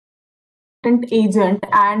agent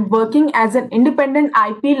and working as an independent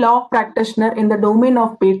IP law practitioner in the domain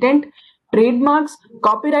of patent, trademarks,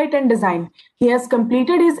 copyright, and design. He has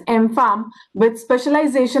completed his MPharm with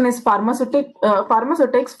specialization in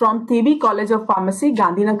pharmaceutics from TB College of Pharmacy,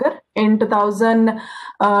 Gandhinagar in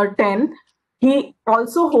 2010. He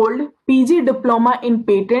also hold PG diploma in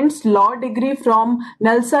patents law degree from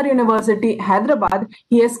Nalsar University, Hyderabad.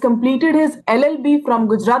 He has completed his LLB from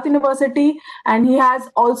Gujarat University, and he has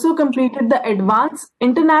also completed the advanced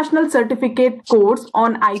international certificate course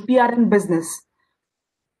on IPR and business.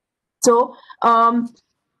 So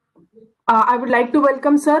I would like to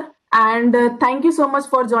welcome sir, and thank you so much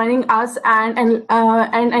for joining us and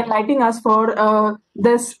enlightening us for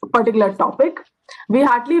this particular topic. We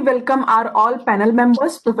heartily welcome our all panel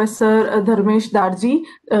members, Professor Dharmesh Darji,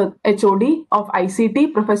 HOD of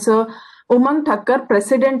ICT, Professor Umang Thakkar,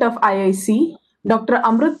 President of IIC, Dr.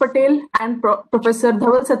 Amrut Patel and Professor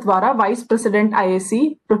Dhaval Satwara, Vice President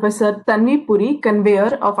IIC, Professor Tanvi Puri,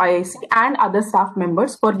 Conveyor of IIC, and other staff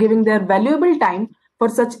members for giving their valuable time for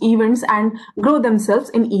such events and grow themselves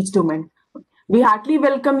in each domain. We heartily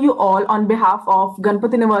welcome you all on behalf of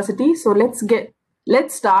Ganpati University. So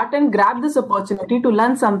let's start and grab this opportunity to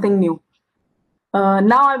learn something new.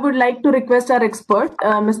 Now I would like to request our expert,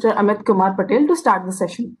 Mr. Amit Kumar Patel, to start the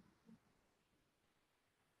session.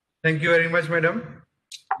 Thank you very much, madam.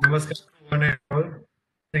 Namaskar to one and all.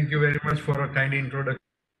 Thank you very much for a kind introduction.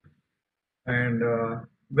 And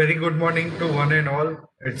very good morning to one and all.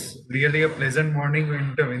 It's really a pleasant morning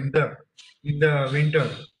in the winter.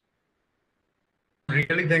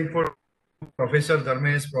 Really thankful to Professor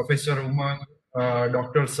Dharmesh, Professor Umang,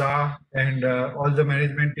 Dr. Shah, and all the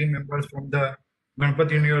management team members from the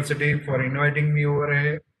Ganpati University for inviting me over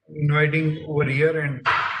here and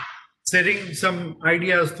sharing some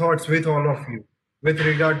ideas, thoughts with all of you with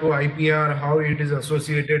regard to IPR, how it is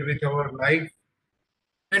associated with our life,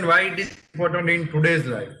 and why it is important in today's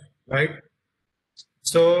life, right?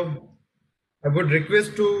 So I would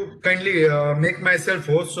request to kindly make myself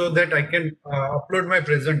host so that I can upload my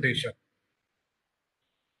presentation.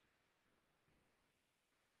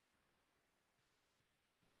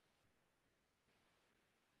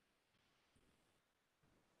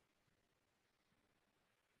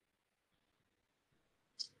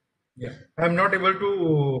 Yeah, I'm not able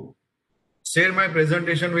to share my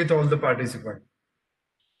presentation with all the participants.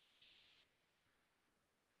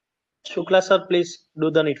 Shukla sir, please do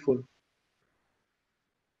the needful.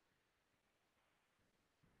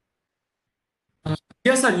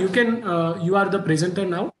 Yes, sir. You can. You are the presenter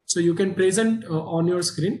now, so you can present on your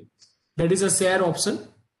screen. That is a share option.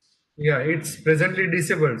 Yeah, it's presently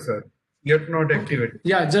disabled, sir. Yet not activated.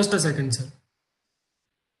 Yeah, just a second, sir.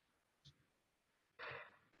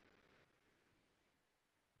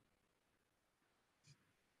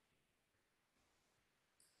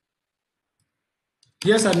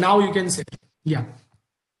 Yes, sir. Now you can say. Yeah.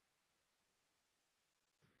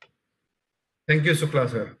 Thank you, Shukla,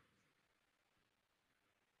 sir.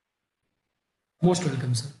 Most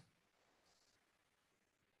welcome, sir.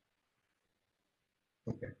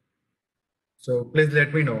 Okay. So please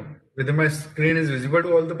let me know whether my screen is visible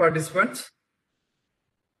to all the participants.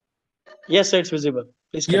 Yes, sir, it's visible.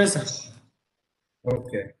 Please. Yes, sir.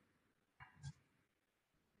 Okay.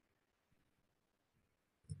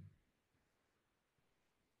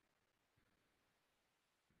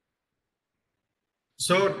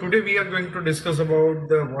 So today we are going to discuss about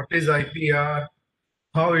what is IPR,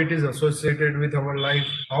 how it is associated with our life,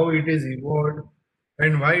 how it is evolved,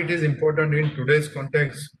 and why it is important in today's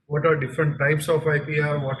context. What are different types of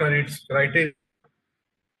IPR? What are its criteria?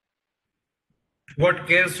 What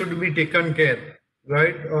care should be taken care,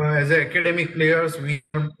 right? As academic players, we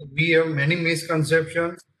have many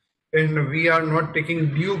misconceptions, and we are not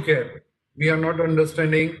taking due care. We are not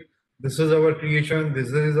understanding this is our creation, this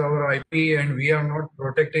is our IP, and we are not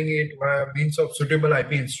protecting it by means of suitable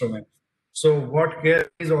IP instruments. So what care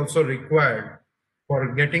is also required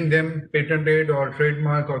for getting them patented or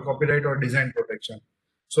trademark or copyright or design protection.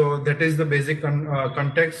 So that is the basic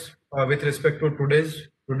context with respect to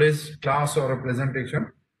today's class or a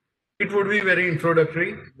presentation. It would be very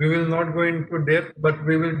introductory. We will not go into depth, but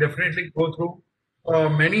we will definitely go through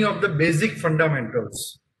many of the basic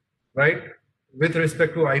fundamentals, right, with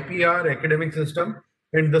respect to IPR, academic system,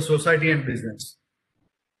 and the society and business.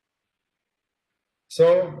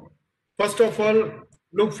 So first of all,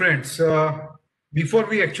 look friends, before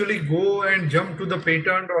we actually go and jump to the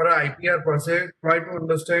patent or IPR per se, try to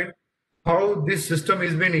understand how this system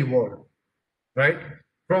has been evolved, right?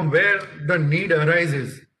 From where the need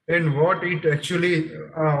arises and what it actually,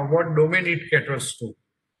 what domain it caters to.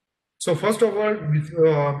 So first of all,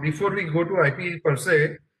 before we go to IP per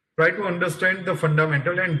se, try to understand the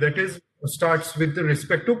fundamental, and that is starts with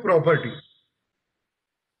respect to property.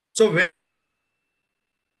 So when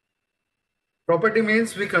property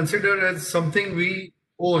means we consider as something we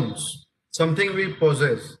owns, something we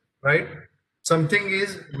possess, right? Something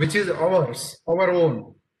is which is ours, our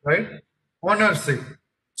own, right? Ownership.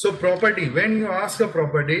 So property, when you ask a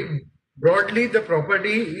property, broadly the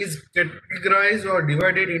property is categorized or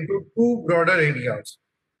divided into two broader areas.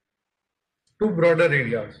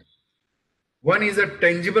 One is a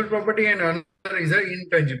tangible property and another is an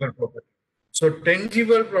intangible property. So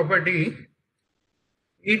tangible property,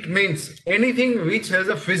 it means anything which has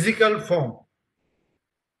a physical form.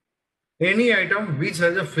 Any item which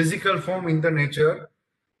has a physical form in the nature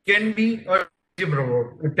can be a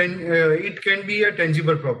it can be a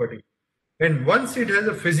tangible property. And once it has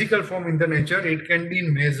a physical form in the nature, it can be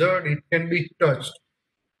measured, it can be touched.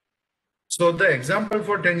 So the example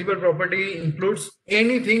for tangible property includes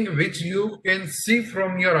anything which you can see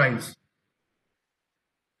from your eyes,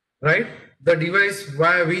 right? The device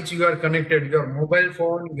via which you are connected, your mobile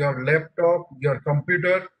phone, your laptop, your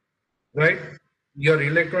computer, right? Your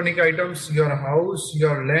electronic items, your house,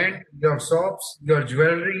 your land, your shops, your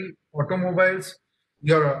jewelry, automobiles,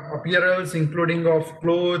 your apparels, including of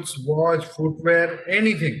clothes, watch, footwear,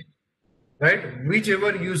 anything, right?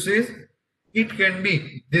 Whichever uses, it can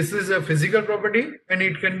be. This is a physical property and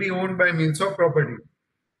it can be owned by means of property.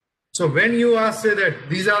 So when you ask, say that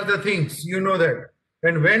these are the things, you know that.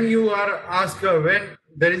 And when you are asked, when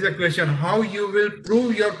there is a question, how you will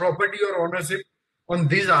prove your property or ownership on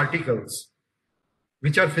these articles,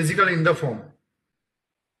 which are physical in the form,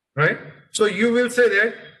 right? So you will say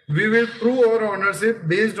that we will prove our ownership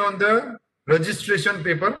based on the registration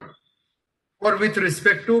paper or with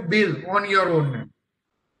respect to bill on your own name.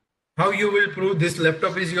 How you will prove this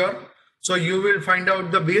laptop is yours? So you will find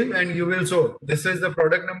out the bill and you will show this is the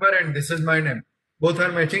product number and this is my name. Both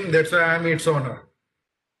are matching, that's why I am its owner.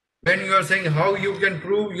 When you are saying how you can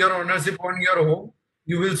prove your ownership on your home,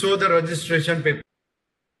 you will show the registration paper.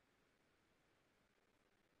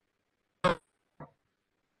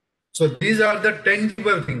 So these are the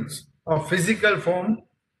tangible things of physical form,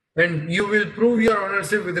 and you will prove your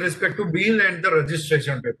ownership with respect to bill and the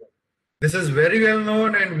registration paper. This is very well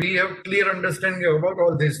known and we have clear understanding about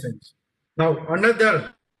all these things. Now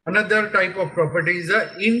another type of property is an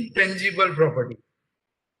intangible property.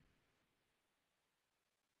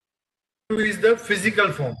 Two is the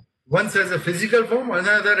physical form. One has a physical form,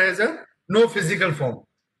 another has a no physical form.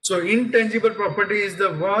 So intangible property is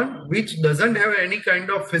the one which doesn't have any kind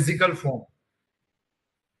of physical form.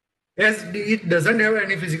 As it doesn't have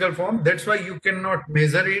any physical form, that's why you cannot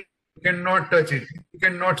measure it, you cannot touch it, you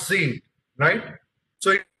cannot see it, right?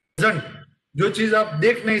 So it doesn't. जो चीज आप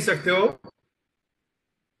देख नहीं सकते हो,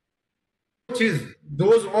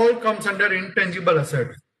 those all comes under intangible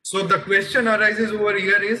assets. So the question arises over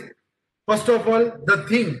here is, first of all, the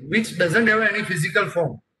thing which doesn't have any physical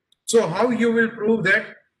form. So how you will prove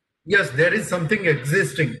that yes, there is something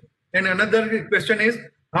existing? And another question is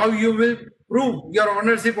how you will prove your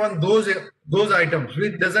ownership on those items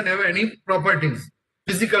which doesn't have any properties,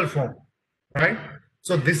 physical form, right?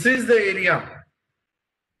 So this is the area.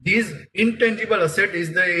 This intangible asset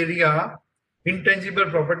is the area,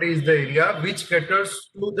 intangible property is the area which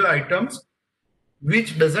caters to the items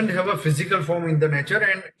which doesn't have a physical form in the nature,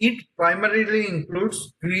 and it primarily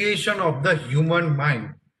includes creation of the human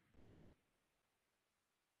mind.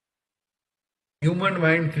 Human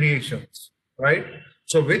mind creations, right?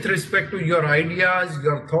 So with respect to your ideas,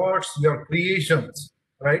 your thoughts, your creations,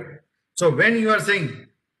 right? So when you are saying,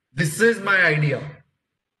 this is my idea,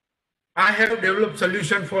 I have developed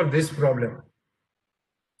solution for this problem.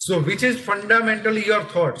 So which is fundamentally your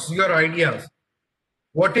thoughts, your ideas.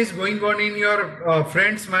 What is going on in your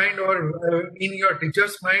friend's mind or in your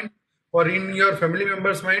teacher's mind or in your family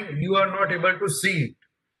member's mind, you are not able to see it,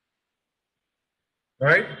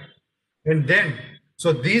 right? And then,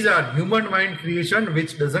 so these are human mind creation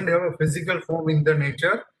which doesn't have a physical form in the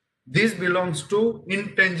nature. This belongs to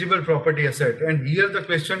intangible property asset. And here the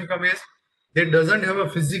question comes is, it doesn't have a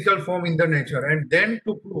physical form in the nature. And then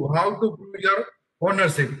to prove, how to prove your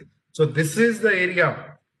ownership. So this is the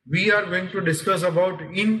area we are going to discuss about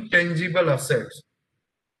intangible assets.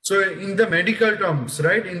 So in the medical terms,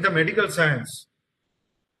 right, in the medical science,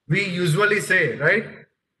 we usually say, right,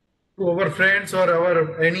 to our friends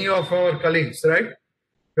or any of our colleagues, right,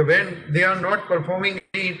 when they are not performing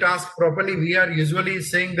any task properly, we are usually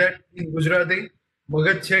saying that in Gujarati,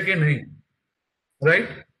 magaj chhe ke nahi, right?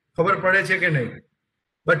 Khabar pade chhe ke nahi.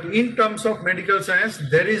 But in terms of medical science,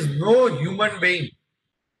 there is no human being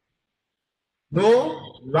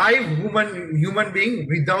no live human being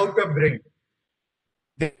without a brain.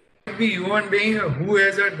 There might be human being who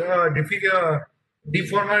has a difficult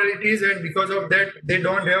deformities, and because of that they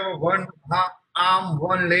don't have one arm,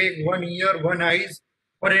 one leg, one ear, one eyes,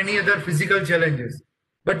 or any other physical challenges.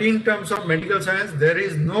 But in terms of medical science, there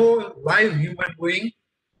is no live human being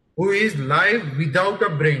who is live without a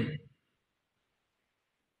brain.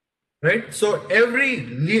 Right? So every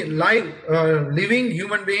living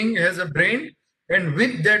human being has a brain, and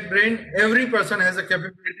with that brain, every person has a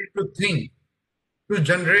capability to think, to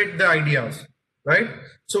generate the ideas. Right?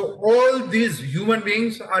 So all these human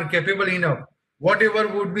beings are capable enough. Whatever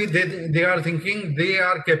would be they are thinking, they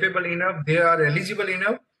are capable enough, they are eligible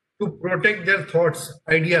enough to protect their thoughts,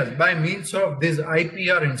 ideas by means of these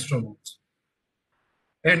IPR instruments.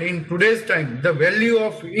 And in today's time, the value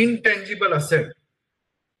of intangible asset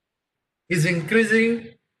is increasing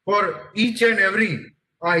for each and every,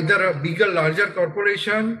 either a bigger, larger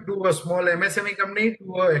corporation to a small MSME company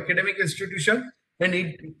to an academic institution, and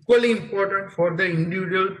it's equally important for the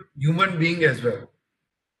individual human being as well.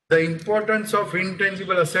 The importance of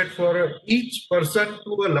intangible asset for each person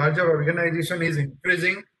to a larger organization is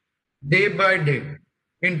increasing day by day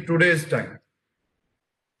in today's time.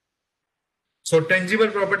 So tangible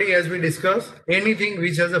property, as we discussed, anything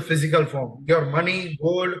which has a physical form, your money,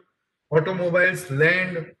 gold, automobiles,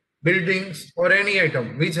 land, buildings, or any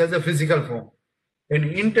item which has a physical form. An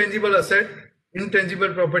intangible asset,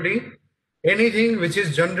 intangible property, anything which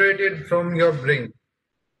is generated from your brain,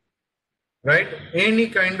 right? Any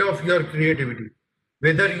kind of your creativity,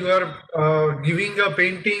 whether you are giving a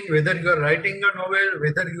painting, whether you are writing a novel,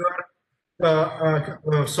 whether you are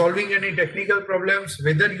solving any technical problems,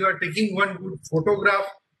 whether you are taking one good photograph,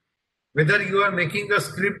 whether you are making a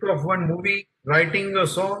script of one movie, writing a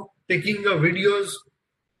song, taking a videos,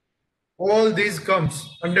 all these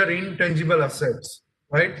comes under intangible assets,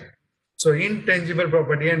 right? So intangible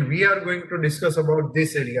property, and we are going to discuss about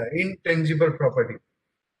this area, intangible property.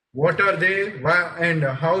 What are they, why, and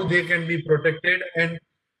how they can be protected, and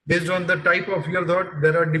based on the type of your thought,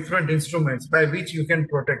 there are different instruments by which you can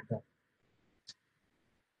protect them.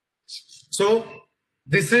 So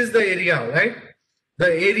this is the area, right? The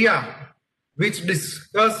area which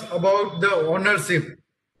discuss about the ownership,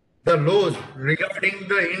 the laws regarding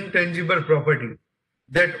the intangible property,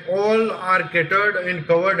 that all are catered and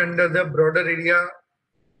covered under the broader area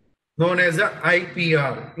known as the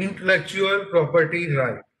IPR, intellectual property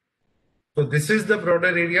right. So this is the broader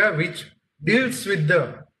area which deals with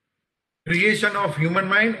the creation of human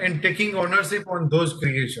mind and taking ownership on those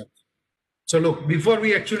creations. So look, before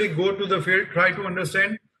we actually go to the field, try to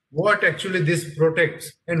understand what actually this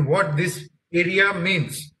protects and what this area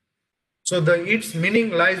means. So its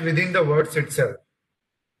meaning lies within the words itself.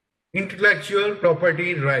 Intellectual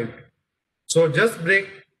property right. So just break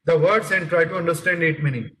the words and try to understand its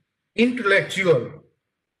meaning. Intellectual.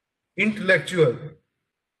 Intellectual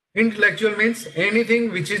means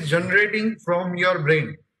anything which is generating from your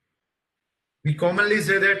brain. We commonly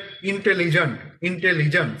say that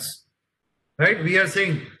intelligence, right? We are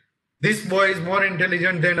saying this boy is more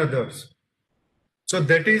intelligent than others. So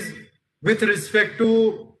that is with respect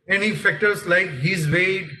to any factors like his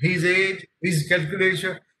weight, his age, his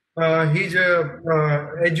calculation, his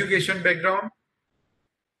education background,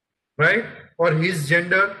 right? Or his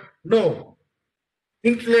gender. No.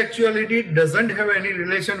 Intellectuality doesn't have any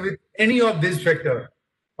relation with any of these factors.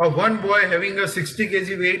 One boy having a 60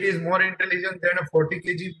 kg weight is more intelligent than a 40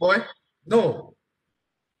 kg boy. No.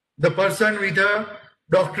 The person with a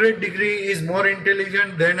doctorate degree is more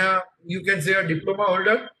intelligent than you can say a diploma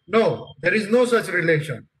holder. No, there is no such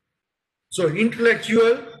relation. So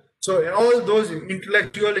intellectual, so all those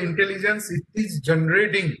intellectual intelligence, it is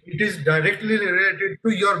generating, it is directly related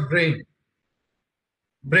to your brain.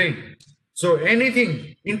 So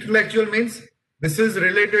anything intellectual means this is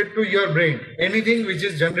related to your brain. Anything which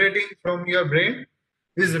is generating from your brain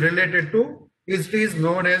is related to, it is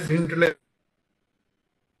known as intellectual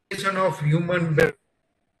of human brain,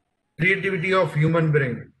 creativity of human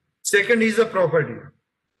brain. Second is the property.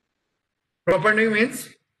 Property means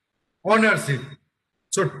ownership.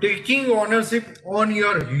 So taking ownership on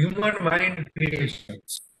your human mind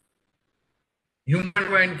creations. Human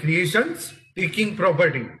mind creations, taking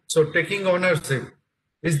property. So taking ownership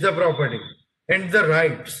is the property and the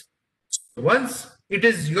rights. Once it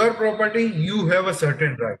is your property, you have a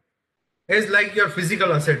certain right. As like your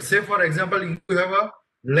physical assets. Say for example, you have a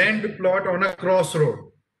land plot on a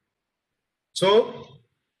crossroad. So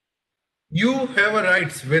you have a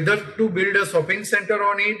rights whether to build a shopping center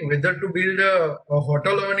on it, whether to build a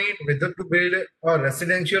hotel on it, whether to build a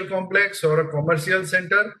residential complex or a commercial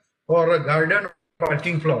center or a garden or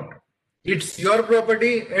parking plot. It's your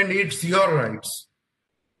property and it's your rights.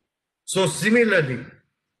 So similarly,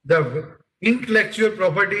 the intellectual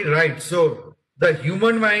property rights, so the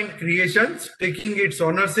human mind creations taking its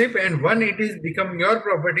ownership, and when it is become your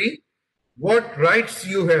property, what rights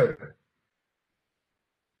you have.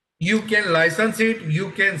 You can license it,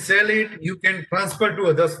 you can sell it, you can transfer to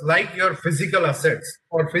others like your physical assets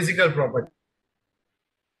or physical property.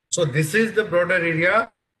 So this is the broader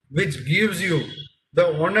area which gives you the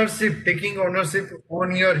ownership, taking ownership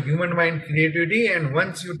on your human mind creativity, and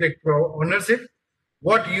once you take ownership,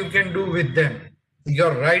 what you can do with them,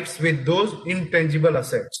 your rights with those intangible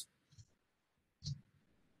assets.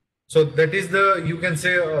 So that is the, you can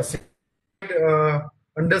say,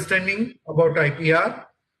 understanding about IPR.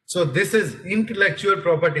 So this is intellectual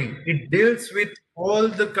property. It deals with all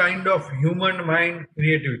the kind of human mind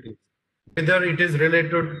creativity, whether it is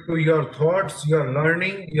related to your thoughts, your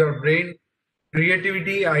learning, your brain,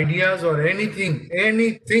 creativity, ideas, or anything,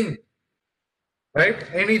 right?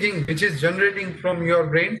 Anything which is generating from your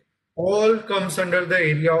brain, all comes under the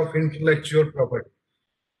area of intellectual property,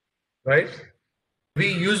 right?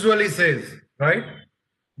 We usually says, right?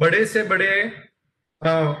 बड़े से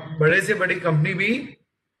बड़ी company भी,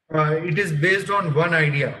 it is based on one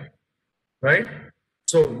idea, right?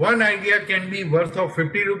 So one idea can be worth of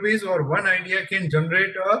 50 rupees, or one idea can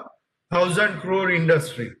generate 1,000 crore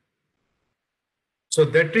industry. So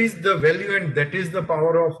that is the value and that is the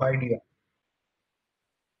power of idea.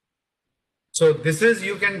 So this is,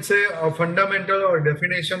 you can say, a fundamental or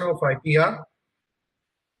definition of IPR.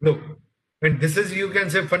 Look, and this is, you can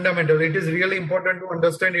say, fundamental. It is really important to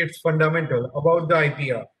understand its fundamental about the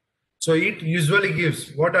IPR. So it usually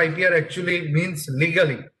gives what IPR actually means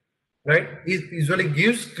legally, right? It usually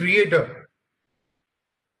gives creator,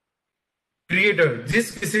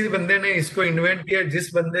 जिस किसी बंदे ने इसको invent किया, जिस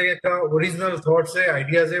बंदे का original thoughts है,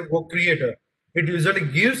 आइडियाज है, वो creator. It usually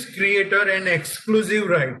gives creator an exclusive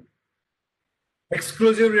right.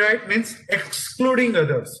 Exclusive right means excluding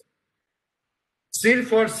others.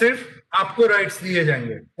 सिर्फ और सिर्फ आपको राइट्स दिए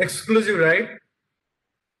जाएंगे. Exclusive right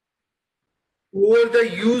over the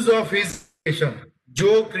use of his creation.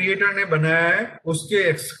 जो क्रिएटर ने बनाया है उसके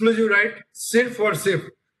एक्सक्लूसिव राइट सिर्फ और सिर्फ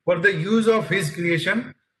for the use of his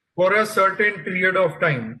creation for a certain period of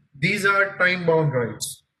time. These are time bound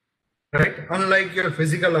rights, right? Unlike your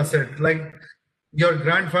physical asset, like your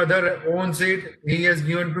grandfather owns it, he has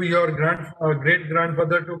given to your great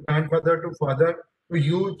grandfather to father, to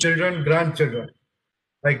you children, grandchildren.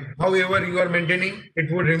 Like however you are maintaining,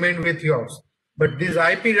 it would remain with yours. But these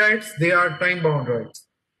IP rights, they are time bound rights,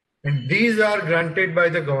 and these are granted by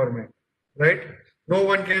the government, right? No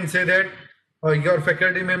one can say that your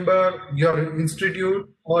faculty member, your institute,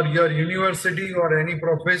 or your university, or any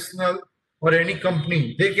professional or any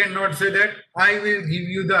company, they cannot say that I will give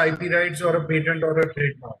you the IP rights or a patent or a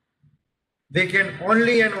trademark. They can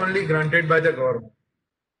only and only granted by the government.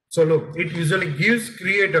 So look, it usually gives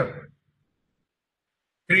creator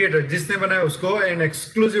जिसने बनाया उसको an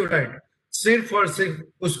exclusive right. सिर्फ और सिर्फ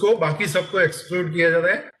उसको, बाकी सबको exclude किया जाता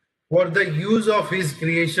है for the use of his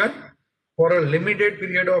creation for a limited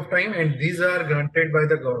period of time, and these are granted by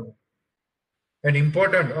the government. And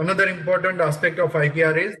another important aspect of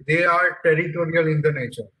IPR is they are territorial in the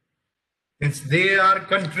nature. They are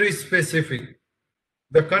country specific.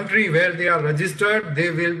 The country where they are registered, they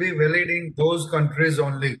will be valid in those countries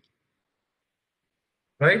only,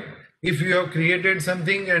 right? If you have created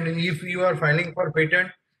something and if you are filing for patent,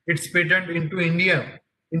 it's patent into Indian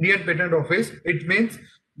Patent Office, it means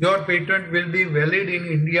your patent will be valid in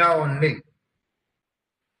India only.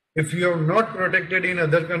 If you are not protected in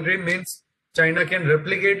other country, means China can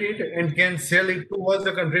replicate it and can sell it to all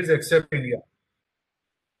the countries except India,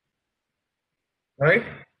 right?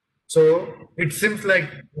 So it seems like,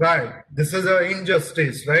 right, this is an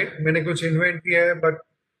injustice, right? मैंने कुछ invent किया है, but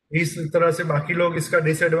इस तरह से बाकी लोग इसका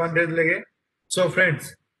disadvantage लेंगे. So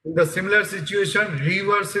friends, in the similar situation,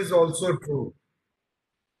 reverse is also true.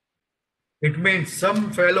 It means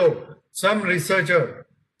some fellow, some researcher,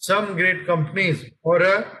 some great companies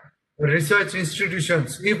or research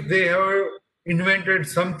institutions, if they have invented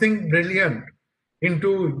something brilliant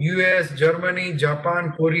into US, Germany,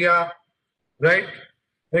 Japan, Korea, right?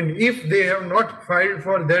 And if they have not filed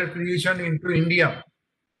for their creation into India,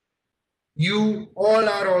 you all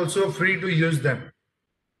are also free to use them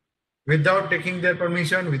without taking their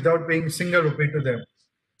permission, without paying single rupee to them.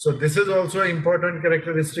 So this is also an important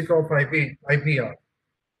characteristic of IPR,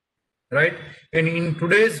 right? And in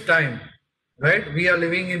today's time, right, we are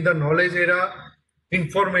living in the knowledge era,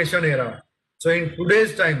 information era. So in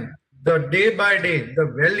today's time, the day by day, the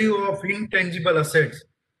value of intangible assets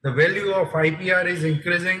The value of IPR is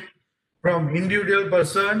increasing from individual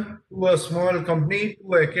person to a small company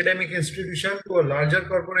to academic institution to a larger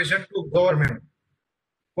corporation to government.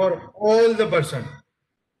 For all the person,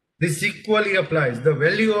 this equally applies. The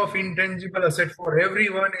value of intangible asset for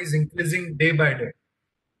everyone is increasing day by day.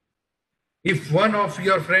 If one of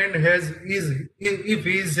your friend if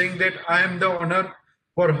he is saying that I am the owner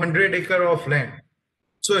for 100 acre of land,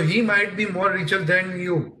 so he might be more richer than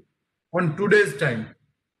you on today's time.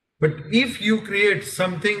 But if you create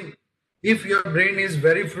something, if your brain is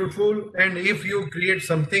very fruitful and if you create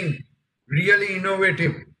something really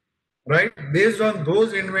innovative, right, based on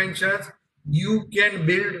those inventions, you can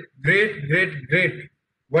build great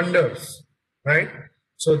wonders, right?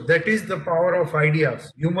 So that is the power of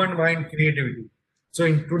ideas, human mind creativity. So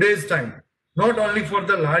in today's time, not only for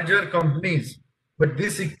the larger companies, but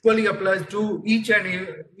this equally applies to each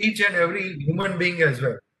and every human being as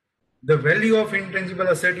well. The value of intangible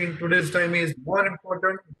asset in today's time is more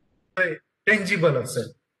important than tangible asset.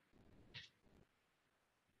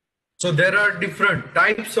 So there are different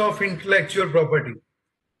types of intellectual property.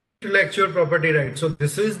 Intellectual property rights. So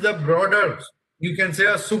this is the broader, you can say,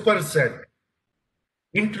 a superset.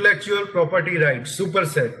 Intellectual property rights,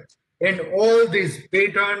 superset. And all these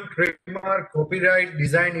patent, trademark, copyright,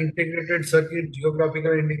 design, integrated circuit,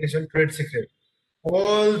 geographical indication, trade secret.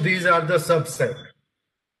 All these are the subset.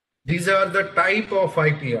 These are the type of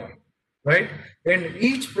IPR, right? And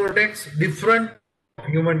each protects different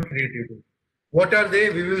human creativity. What are they?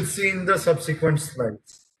 We will see in the subsequent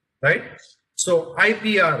slides, right? So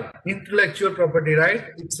IPR, intellectual property right,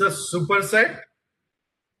 it's a superset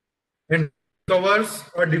and covers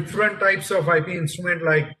a different types of IP instrument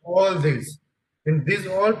like all these. And this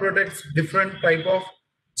all protects different type of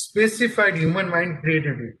specified human mind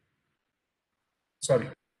creativity. Sorry.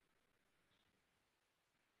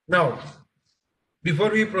 Now,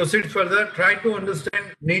 before we proceed further, try to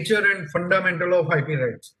understand nature and fundamental of IP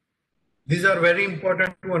rights. These are very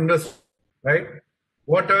important to understand, right?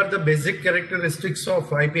 What are the basic characteristics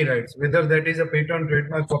of IP rights, whether that is a patent,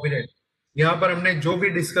 trademark, copyright. यहाँ पर हमने जो भी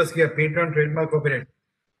discuss किया, patent, trademark, copyright.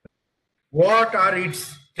 What are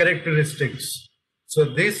its characteristics? So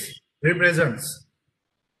this represents,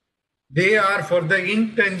 they are for the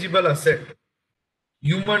intangible asset,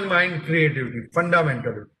 human mind creativity,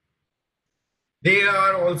 fundamentally. They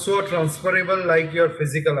are also transferable like your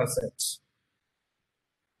physical assets.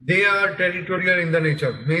 They are territorial in the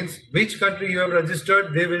nature, means which country you have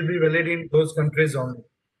registered, they will be valid in those countries only.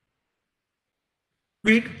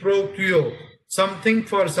 Quid pro quo, something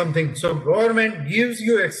for something. So government gives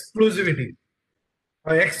you exclusivity,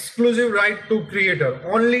 an exclusive right to creator,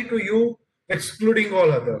 only to you, excluding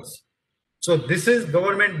all others. So this is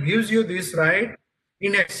government gives you this right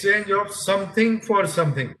in exchange of something for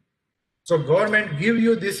something. So government give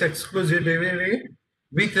you this exclusivity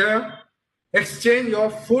with a exchange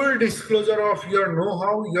of full disclosure of your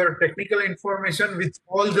know-how, your technical information with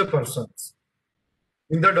all the persons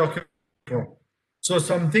in the document. So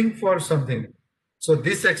something for something. So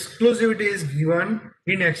this exclusivity is given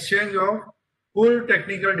in exchange of full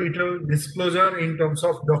technical detail disclosure in terms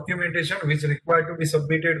of documentation which is required to be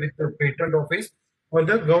submitted with the patent office or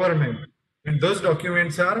the government. And those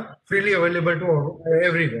documents are freely available to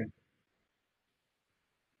everyone.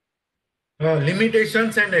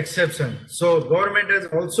 Limitations and exceptions. So government has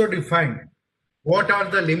also defined what are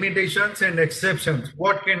the limitations and exceptions,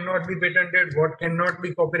 what cannot be patented, what cannot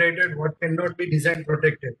be copyrighted, what cannot be design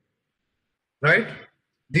protected, right?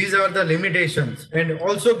 These are the limitations and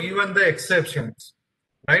also given the exceptions,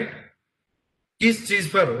 right? Kis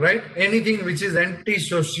cheez par, right? Anything which is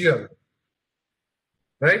anti-social,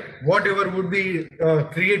 right? Whatever would be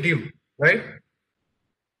creative, right?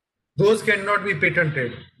 Those cannot be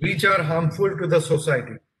patented, which are harmful to the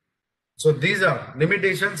society. So these are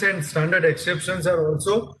limitations and standard exceptions are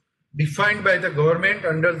also defined by the government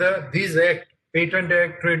under these Act, Patent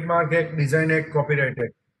Act, Trademark Act, Design Act, Copyright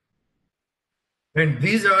Act. And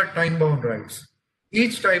these are time-bound rights.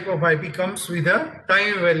 Each type of IP comes with a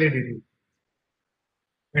time validity.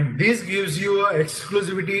 And this gives you a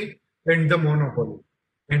exclusivity and the monopoly.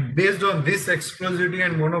 And based on this exclusivity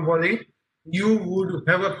and monopoly, you would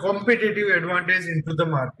have a competitive advantage into the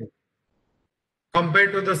market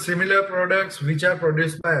compared to the similar products which are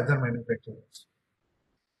produced by other manufacturers,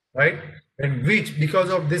 right? And which, because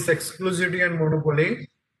of this exclusivity and monopoly,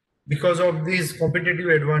 because of this competitive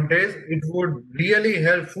advantage, it would really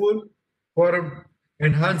helpful for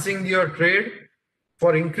enhancing your trade,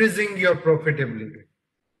 for increasing your profitability.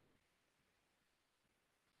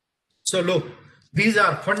 So look, these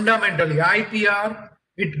are fundamentally IPR.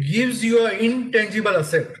 It gives you an intangible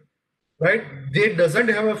asset, right? They doesn't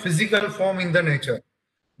have a physical form in the nature.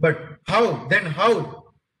 But how? Then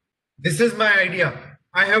how? This is my idea.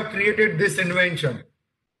 I have created this invention.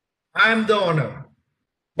 I am the owner.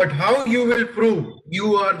 But how you will prove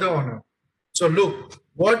you are the owner? So look,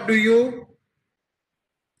 what do you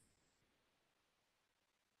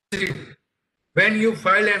see when you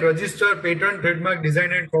file and register patent, trademark,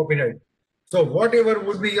 design and copyright? So whatever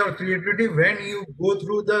would be your creativity when you go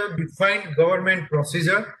through the defined government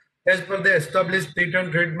procedure as per the established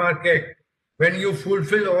Patent Trademark Act, when you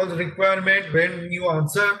fulfill all the requirement, when you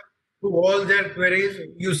answer to all their queries,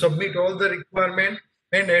 you submit all the requirement,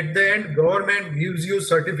 and at the end, government gives you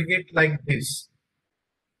certificate like this,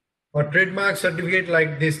 a trademark certificate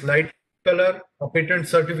like this, light color, a patent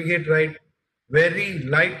certificate, right, very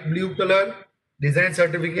light blue color, design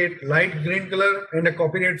certificate, light green color, and a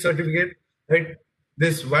copyright certificate, right,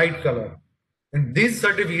 this white color. And this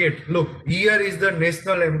certificate, look, here is the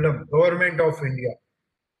national emblem, Government of India.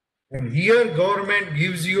 And here government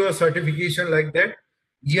gives you a certification like that.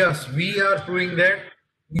 Yes, we are proving that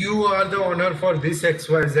you are the owner for this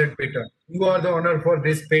XYZ patent. You are the owner for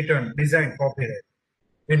this patent, design, copyright.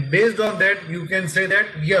 And based on that, you can say that,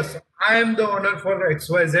 yes, I am the owner for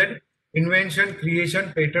XYZ invention,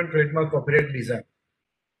 creation, patent, trademark, copyright, design.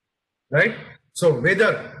 Right? So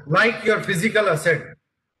whether like your physical asset,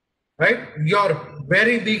 right, your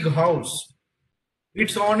very big house,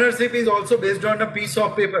 its ownership is also based on a piece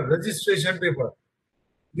of paper, registration paper.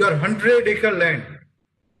 Your 100-acre land,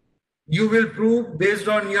 you will prove based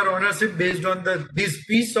on your ownership, based on this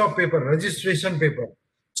piece of paper, registration paper.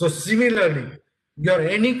 So similarly, your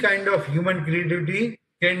any kind of human creativity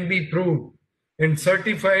can be proved and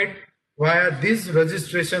certified via this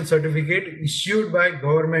registration certificate issued by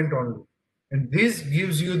government only. And this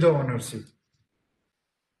gives you the ownership,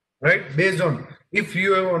 right? Based on, if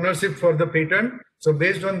you have ownership for the patent, so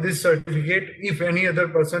based on this certificate, if any other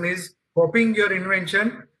person is copying your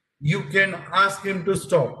invention, you can ask him to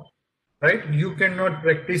stop, right? You cannot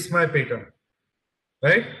practice my patent,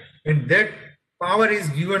 right? And that power is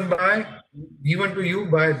given to you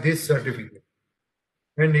by this certificate.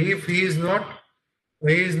 And if he is not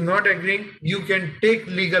agreeing, you can take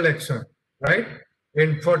legal action, right?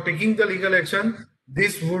 And for taking the legal action,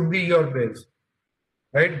 this would be your base,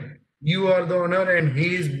 right? You are the owner and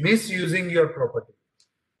he is misusing your property.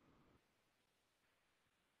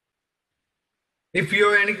 If you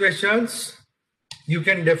have any questions, you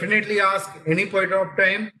can definitely ask any point of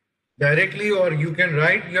time directly, or you can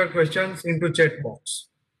write your questions into chat box.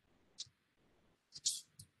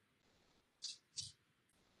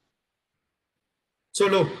 So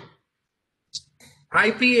look,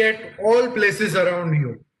 IP at all places around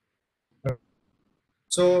you.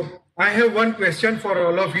 So I have one question for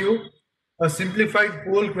all of you, a simplified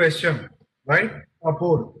poll question, right? A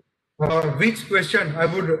poll. Which question I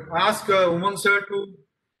would ask Umang sir to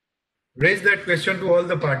raise that question to all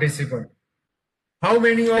the participants. How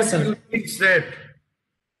many of you think that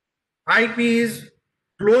IP is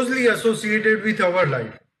closely associated with our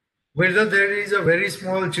life? Whether there is a very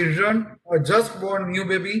small children, or just born new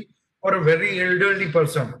baby, or a very elderly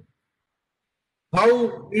person.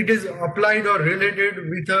 How it is applied or related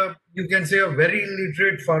with a, you can say, a very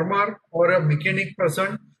literate farmer or a mechanic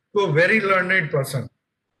person to a very learned person,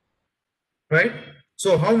 right?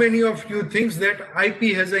 So how many of you thinks that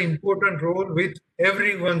IP has an important role with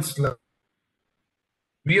everyone's life?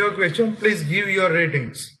 We have a question, please give your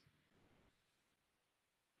ratings.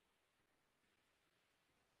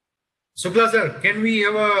 Shukla sir, can we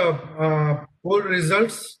have a poll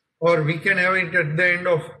results, or we can have it at the end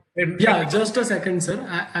of? Yeah, just a second, sir.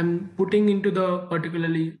 I'm putting into the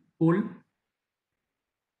particularly poll.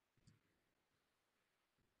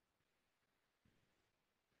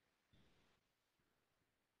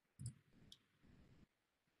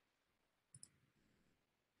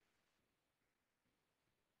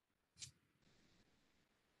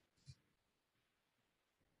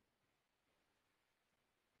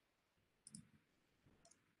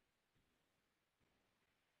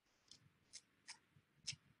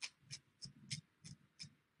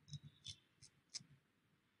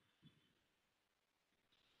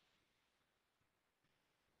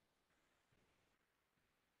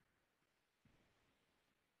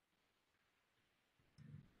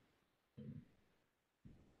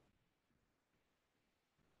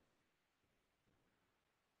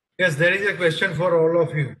 Yes, there is a question for all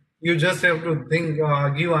of you. You just have to think,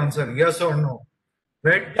 give answer, yes or no,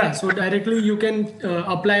 right? Yeah, so directly you can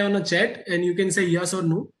apply on a chat and you can say yes or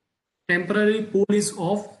no. Temporary poll is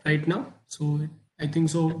off right now. So I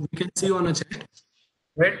think so we can see on a chat.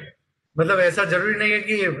 Right? मतलब ऐसा जरूरी नहीं है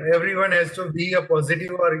कि everyone has to be a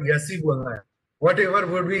positive और yes ही बोलना है. Whatever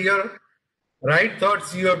would be your right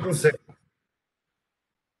thoughts you have to say.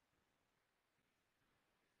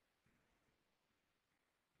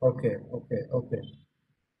 Okay, okay, okay,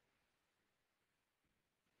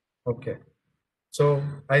 okay. So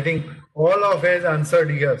I think all of us answered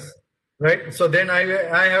yes, right? So then I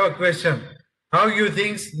have a question. How you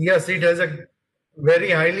think? Yes, it has a very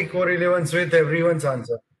highly correlation with everyone's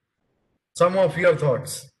answer. Some of your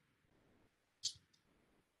thoughts.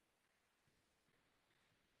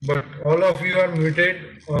 But all of you are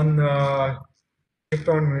muted on kept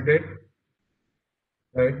on muted,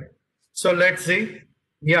 right? So let's see.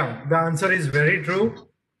 Yeah, the answer is very true.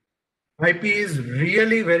 IP is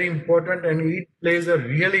really very important and it plays a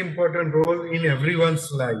really important role in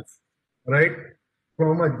everyone's life, right?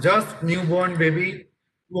 From a just newborn baby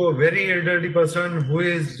to a very elderly person who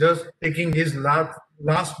is just taking his last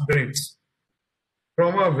breaths.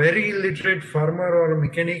 From a very illiterate farmer or a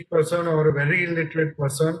mechanic person or a very illiterate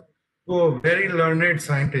person to a very learned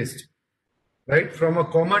scientist, right? From a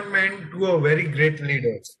common man to a very great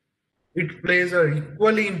leader. It plays an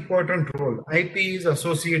equally important role. IP is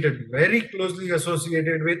associated, very closely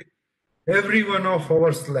associated with every one of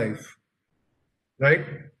our life, right?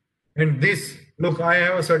 And this, look, I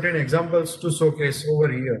have certain examples to showcase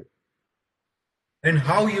over here. And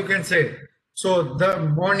how you can say, so the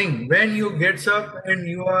morning when you get up and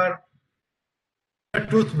you are a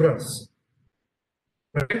toothbrush,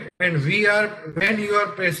 right? And when you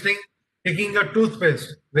are taking a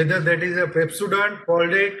toothpaste, whether that is a Pepsodent,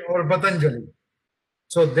 Colgate or Patanjali.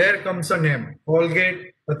 So there comes a name,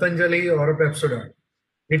 Colgate, Patanjali or a Pepsodent.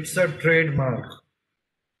 It's a trademark.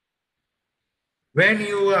 When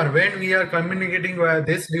we are communicating via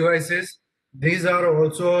these devices, these are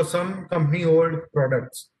also some company old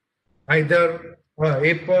products, either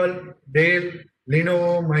Apple, Dell,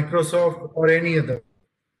 Lenovo, Microsoft or any other.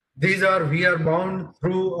 We are bound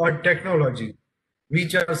through a technology,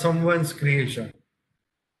 which are someone's creation.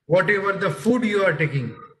 Whatever the food you are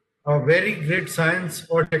taking, a very great science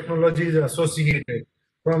or technology is associated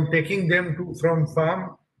from taking them from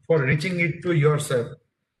farm for reaching it to yourself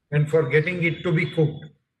and for getting it to be cooked,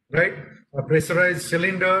 right? A pressurized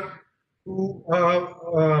cylinder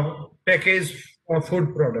to packaged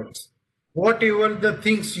food products. Whatever the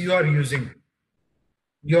things you are using,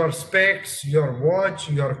 your specs, your watch,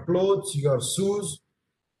 your clothes, your shoes,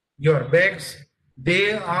 your bags,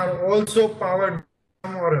 they are also powered by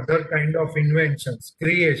some or other kind of inventions,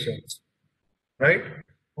 creations, right?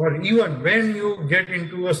 Or even when you get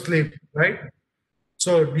into a sleep, right?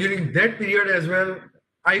 So during that period as well,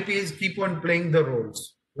 IPs keep on playing the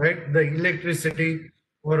roles, right? The electricity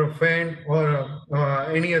or a fan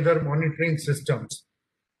or any other monitoring systems.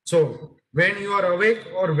 So when you are awake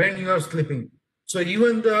or when you are sleeping. So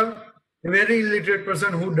even the very illiterate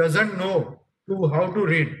person who doesn't know how to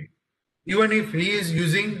read, even if he is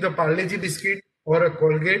using the Parle-G biscuit or a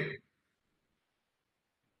Colgate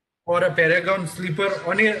or a Paragon slipper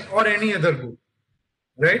or any other good,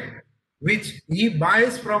 right? Which he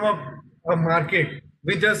buys from a market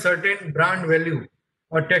with a certain brand value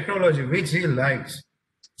or technology which he likes.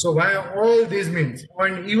 So why all these means,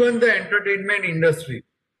 and even the entertainment industry,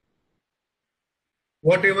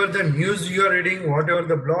 whatever the news you are reading, whatever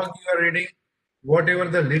the blog you are reading, whatever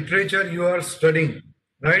the literature you are studying,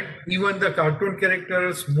 right? Even the cartoon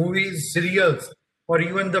characters, movies, serials, or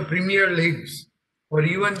even the Premier Leagues, or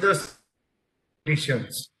even the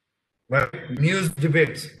politicians, right? News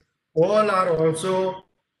debates, all are also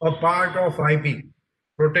a part of IP,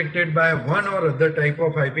 protected by one or other type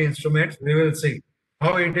of IP instruments. We will see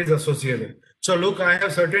how it is associated. So look, I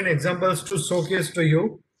have certain examples to showcase to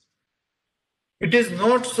you. It is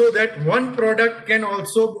not so that one product can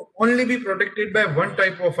also only be protected by one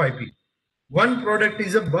type of IP. One product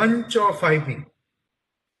is a bunch of IP.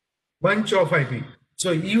 Bunch of IP.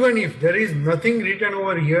 So even if there is nothing written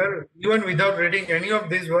over here, even without reading any of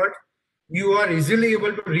these words, you are easily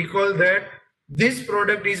able to recall that this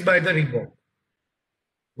product is by the Reebok.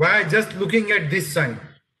 Why? Just looking at this sign,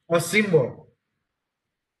 a symbol.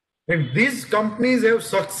 And these companies have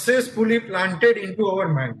successfully planted into our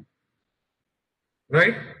mind.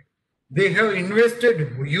 Right? They have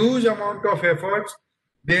invested huge amount of efforts.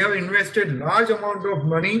 They have invested large amount of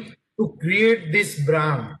money to create this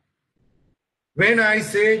brand. When I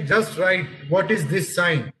say just write, what is this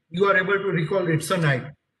sign? You are able to recall it's a Nike.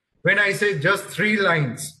 When I say just 3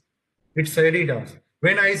 lines, it's Adidas.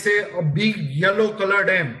 When I say a big yellow colored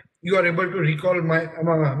M, you are able to recall my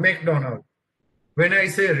McDonald's. When I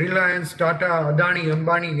say Reliance, Tata, Adani,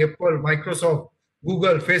 Ambani, Apple, Microsoft,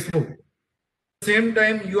 Google, Facebook, same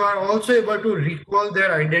time, you are also able to recall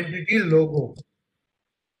their identity logo.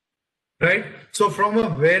 Right? So from a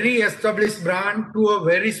very established brand to a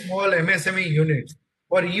very small MSME unit,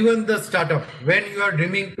 or even the startup, when you are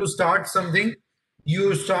dreaming to start something,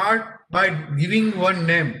 you start by giving one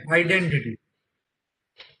name, identity.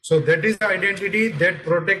 So that is the identity that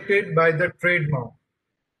protected by the trademark.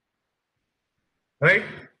 Right?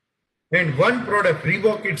 And one product,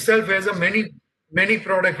 Reebok itself has a many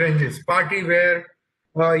product ranges, party wear,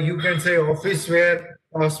 you can say office wear,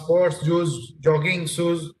 sports shoes, jogging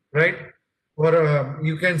shoes, right? Or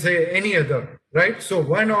you can say any other, right? So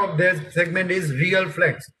one of this segment is Real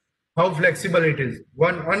Flex, how flexible it is.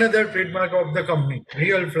 Another trademark of the company,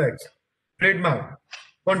 Real Flex, trademark,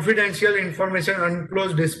 confidential information,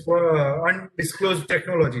 undisclosed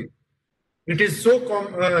technology. It is so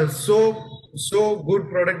good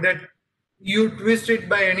product that you twist it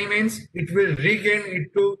by any means, it will regain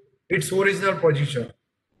it to its original position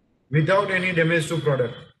without any damage to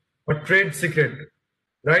product. A trade secret,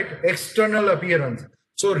 right? External appearance.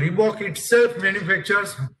 So Reebok itself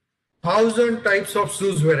manufactures 1,000 types of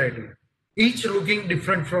shoes variety, each looking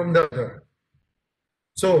different from the other.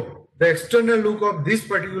 So the external look of this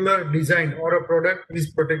particular design or a product is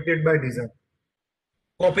protected by design.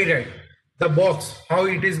 Copyright. The box, how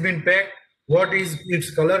it has been packed, what is its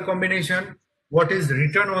color combination, what is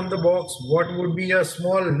written on the box, what would be a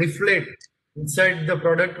small leaflet inside the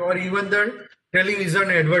product, or even the television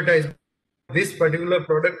advertisement of this particular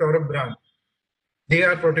product or a brand. They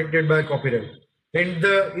are protected by copyright. And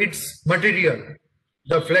its material,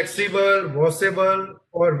 the flexible, washable,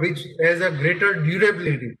 or which has a greater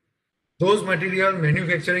durability, those material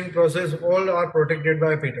manufacturing process all are protected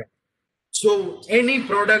by patent. So any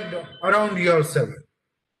product around yourself,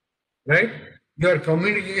 right? Your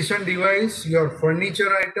communication device, your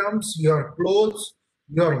furniture items, your clothes,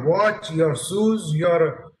 your watch, your shoes,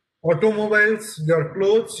 your automobiles, your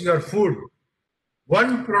clothes, your food.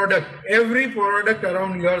 One product, every product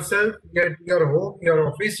around yourself, your home, your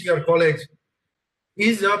office, your college,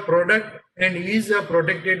 is a product and is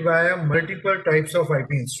protected by multiple types of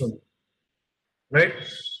IP instrument, right?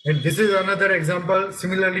 And this is another example,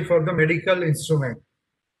 similarly for the medical instrument.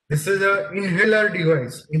 This is an inhaler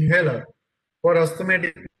device, inhaler for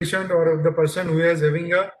asthmatic patient or the person who is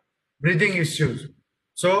having a breathing issues.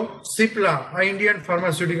 So Cipla, an Indian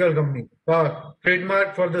pharmaceutical company,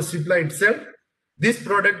 trademark for the Cipla itself. This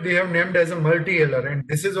product they have named as a multi-haler, and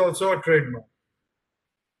this is also a trademark.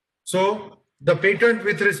 So the patent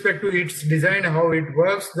with respect to its design, how it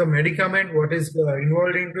works, the medicament, what is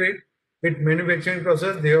involved into it, its manufacturing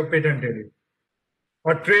process, they have patented it.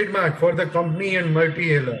 A trademark for the company and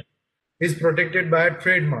multi-haler is protected by a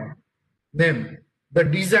trademark name. The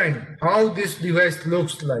design, how this device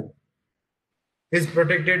looks like, is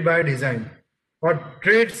protected by design. A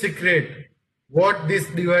trade secret, what this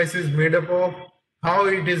device is made up of, how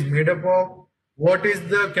it is made up of, what is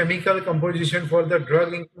the chemical composition for the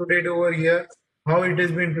drug included over here, how it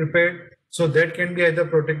has been prepared. So that can be either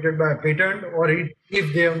protected by a patent, or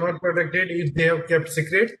if they have not protected, if they have kept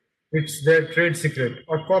secret, it's their trade secret.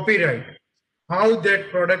 Or copyright, how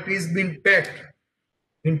that product is being packed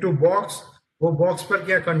into box, वो box पर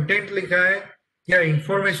क्या content लिखा है, क्या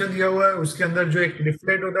information दिया हुआ है, उसके अंदर जो एक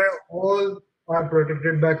लिफलेट होता है, all are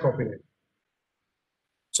protected by copyright.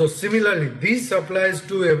 So similarly, this applies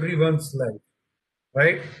to everyone's life,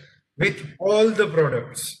 right? With all the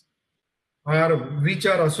products which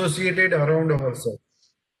are associated around ourselves.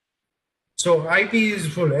 So IP is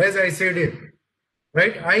useful, as I said it,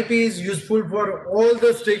 right? IP is useful for all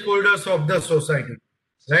the stakeholders of the society,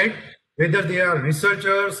 right? Whether they are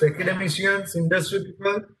researchers, academicians, industry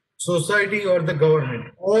people, society, or the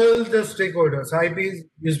government, all the stakeholders, IP is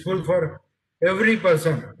useful for every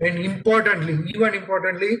person. And importantly, even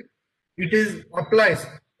importantly, it applies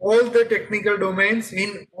all the technical domains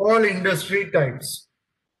in all industry types.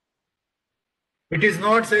 It is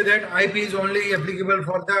not say that IP is only applicable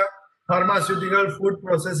for the pharmaceutical, food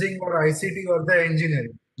processing, or ICT, or the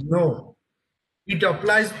engineering. No. It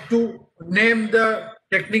applies to name the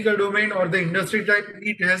technical domain or the industry type,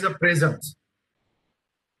 it has a presence.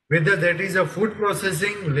 Whether that is a food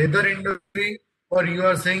processing, leather industry, or you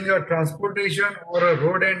are saying a transportation, or a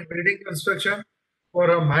road and building construction, or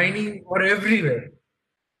a mining, or everywhere.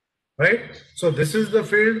 Right? So this is the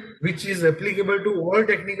field which is applicable to all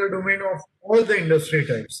technical domain of all the industry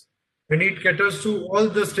types, and it caters to all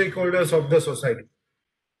the stakeholders of the society.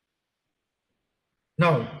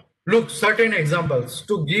 Now, look certain examples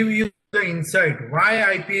to give you the insight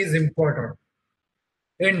why IP is important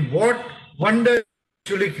and what wonder it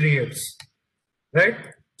actually creates. Right?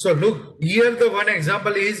 So look, here the one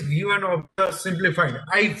example is given of the simplified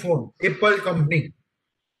iPhone, Apple company,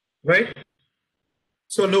 right?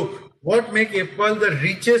 So look, what make Apple the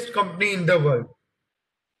richest company in the world?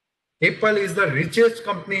 Apple is the richest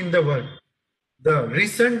company in the world.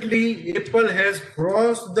 Recently, Apple has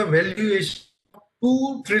crossed the valuation of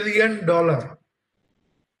 $2 trillion.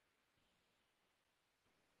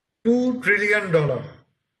 $2 trillion,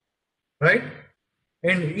 right?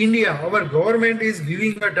 And India, our government is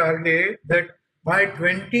giving a target that by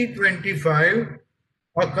 2025,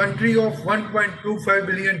 a country of 1.25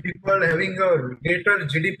 billion people having a greater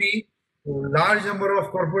GDP, large number of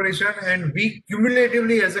corporations, and we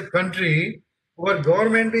cumulatively as a country, our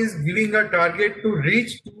government is giving a target to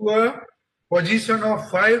reach to a position of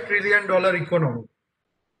 $5 trillion economy.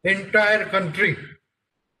 Entire country.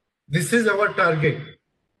 This is our target.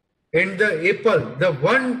 And the Apple,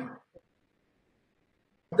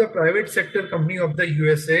 the private sector company of the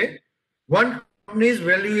USA, one company's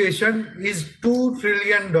valuation is $2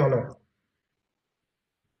 trillion.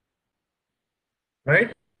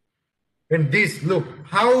 Right? And this, look,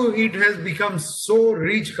 how it has become so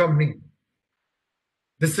rich company.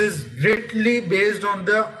 This is greatly based on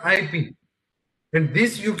the IP. And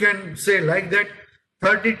this you can say like that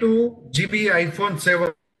 32 GB iPhone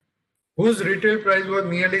 7, whose retail price was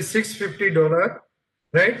nearly $650,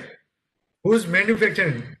 right? Whose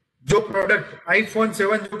manufacturing, जो product iPhone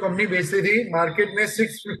 7 जो company बेचती थी market में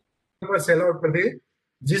 $650 पर sell out कर दी,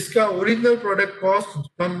 जिसका original product cost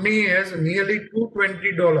company has nearly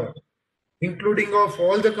 $220, including of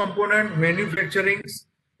all the component manufacturing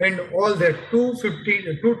and all that,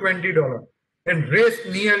 $220, and rest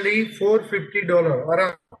nearly $450,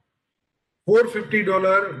 around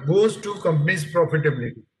 $450 goes to company's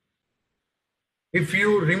profitability. If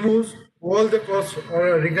you remove all the costs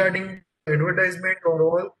regarding advertisement or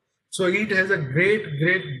all, so it has a great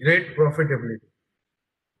profitability.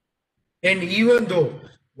 And even though,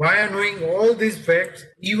 via knowing all these facts,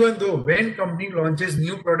 even though when company launches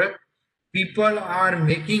new product, people are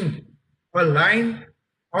making a line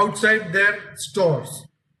outside their stores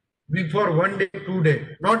before 1 day, 2 day,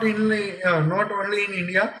 not only in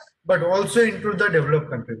India, but also into the developed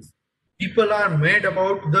countries. People are mad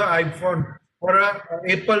about the iPhone or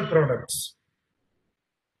Apple products,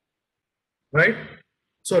 right?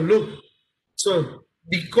 So look, so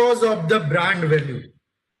because of the brand value,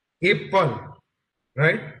 Apple,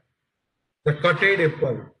 right? The cutted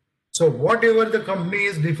Apple. So whatever the company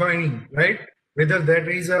is defining, right? Whether that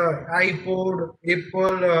is a iPod,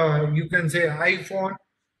 Apple, you can say iPhone,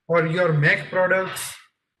 or your Mac products,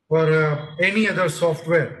 or any other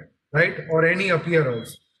software, right? Or any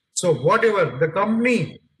appearance. So whatever the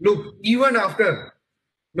company, look, even after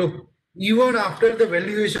the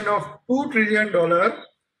valuation of $2 trillion,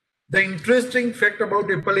 the interesting fact about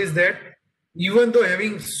Apple is that even though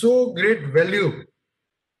having so great value,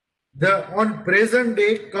 on present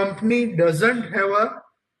day company doesn't have a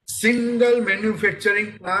single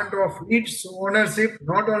manufacturing plant of its ownership,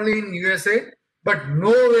 not only in USA, but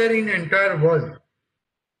nowhere in entire world.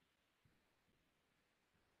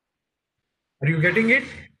 Are you getting it?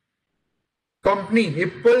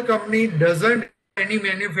 Apple company doesn't have any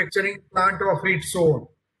manufacturing plant of its own.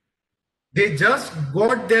 They just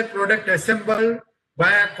got their product assembled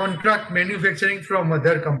via contract manufacturing from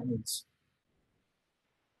other companies.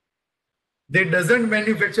 They doesn't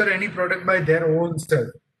manufacture any product by their own self.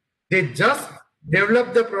 They just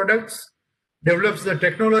develop the products, develops the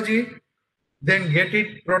technology, then get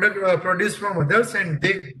it produced from others, and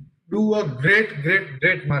they do a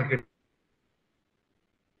great market.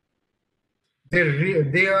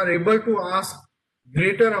 They are able to ask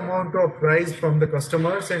greater amount of price from the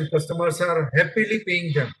customers, and customers are happily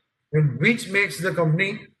paying them, and which makes the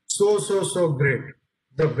company so great.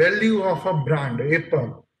 The value of a brand,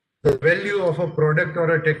 Apple, the value of a product or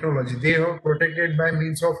a technology, they are protected by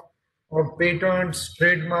means of patents,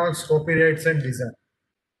 trademarks, copyrights, and design.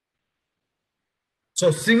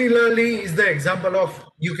 So similarly is the example of,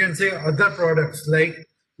 you can say, other products, like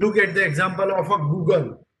look at the example of a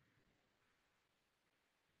Google.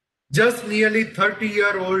 Just nearly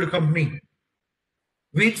 30-year-old company,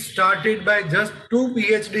 which started by just 2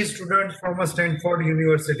 PhD students from a Stanford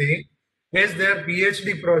University. As their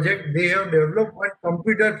PhD project, they have developed one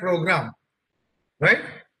computer program, right?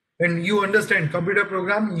 And you understand computer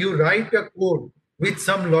program, you write a code with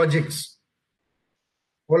some logics.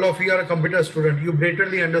 All of you are a computer student, you better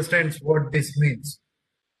understand what this means.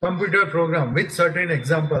 Computer program with certain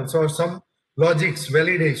examples or some logics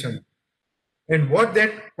validation. And what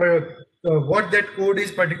that code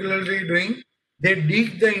is particularly doing, they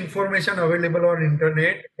dig the information available on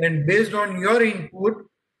internet, and based on your input,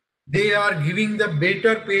 they are giving the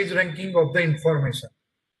better page ranking of the information,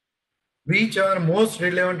 which are most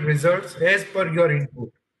relevant results as per your input.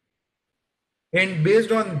 And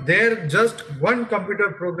based on their just one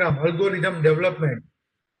computer program, algorithm development,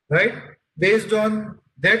 right? Based on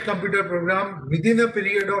that computer program, within a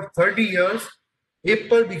period of 30 years,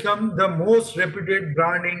 Apple become the most reputed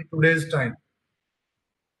brand in today's time.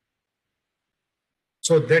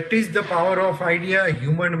 So that is the power of idea,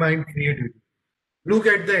 human mind creativity. Look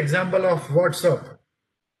at the example of WhatsApp,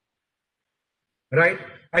 right?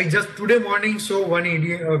 I just today morning saw one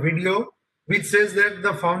video which says that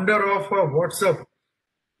the founder of WhatsApp,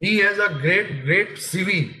 he has a great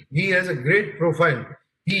CV. He has a great profile.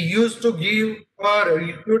 He used to give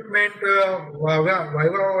recruitment viva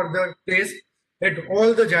or the test at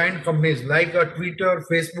all the giant companies like Twitter,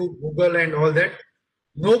 Facebook, Google, and all that.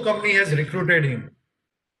 No company has recruited him.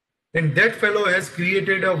 And that fellow has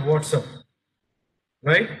created a WhatsApp,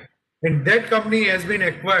 right? And that company has been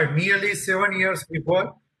acquired nearly 7 years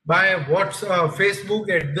before by Facebook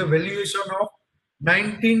at the valuation of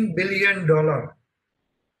 $19 billion.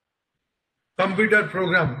 Computer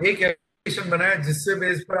program एक application बनाया जिससे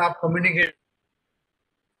base पर आप communicate,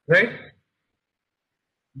 right?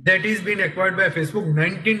 That is being acquired by Facebook,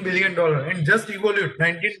 $19 billion, and just evaluate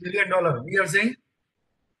 $19 billion. We are saying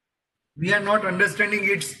we are not understanding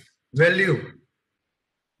its value.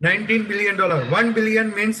 $19 billion. 1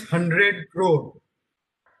 billion means 100 crore.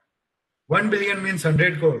 1 billion means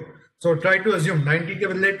 100 crore. So try to assume 90 ke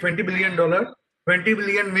badle $20 billion. 20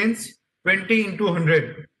 billion means 20 into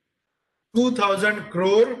 100. 2000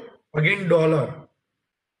 crore, again dollar.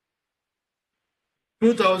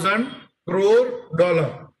 2000 crore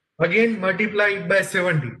dollar. Again multiply it by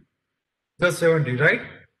 70. Just 70, right?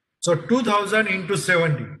 So 2000 into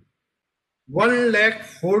 70.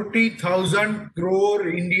 1,40,000 crore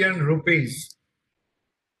Indian rupees.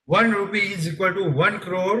 1 rupee is equal to 1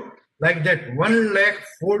 crore, like that.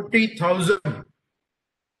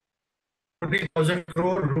 1,40,000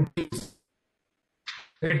 crore rupees.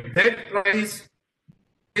 At that price,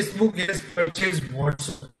 Facebook has purchased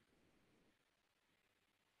WhatsApp.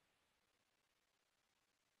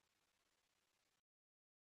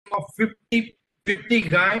 Of 50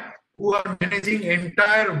 guy who are managing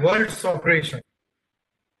entire world's operation.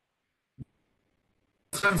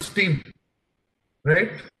 Team,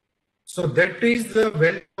 right? So that is the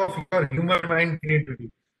value of your human mind creativity.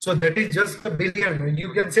 So that is just a billion.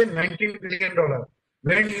 You can say $19 billion.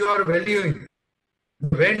 When you are valuing,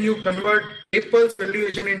 when you convert Apple's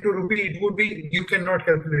valuation into rupee, it would be, you cannot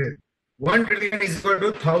calculate. 1 trillion is equal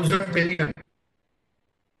to 1,000 billion.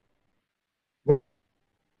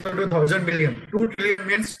 1,000 billion. 2 trillion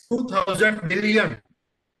means 2,000 billion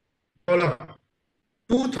dollar.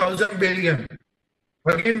 2,000 billion.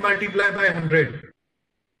 Again multiply by 100.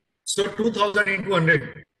 So 2,000 into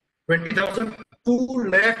 100. 20,000. 2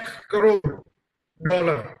 lakh crore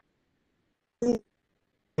dollar.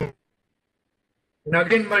 And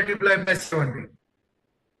again multiply by 70.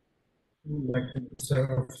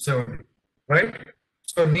 70. Right?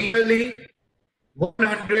 So nearly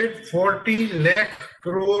 140 lakh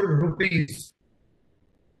crore rupees.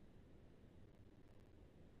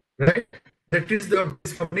 Right? That is the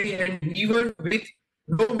company, and even with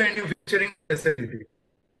no manufacturing facility.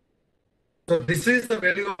 So this is the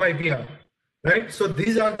value of IPR. Right? So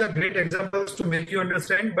these are the great examples to make you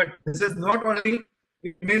understand, but this is not only,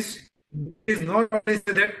 it is not only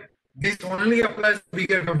that this only applies to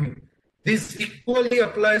bigger company. This equally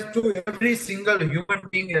applies to every single human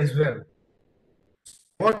being as well.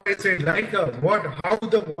 What I said, like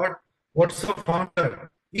what's the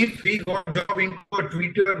founder? If he got job into a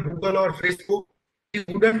Twitter, Google, or Facebook, he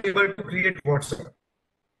wouldn't be able to create WhatsApp.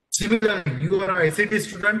 Similarly, you are an ICT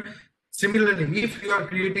student. Similarly, if you are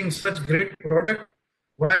creating such great product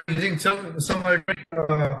while using some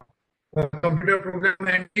computer program,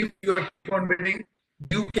 and if you are competing,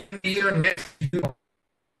 you can be a next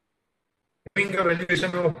having a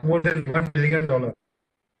valuation of more than $1 billion.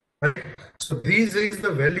 Right? So this is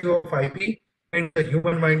the value of IP and the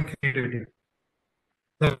human mind creativity.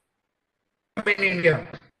 Now, in India,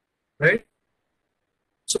 right?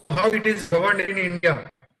 So how it is governed in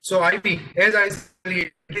India? So IP, as I said,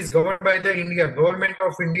 it is governed by the government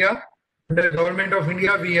of India. Under the government of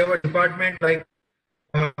India, we have a department like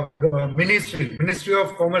Ministry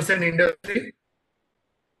of Commerce and Industry.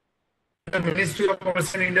 The Ministry of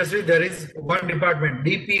Commerce and Industry, there is one department,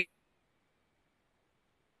 DP,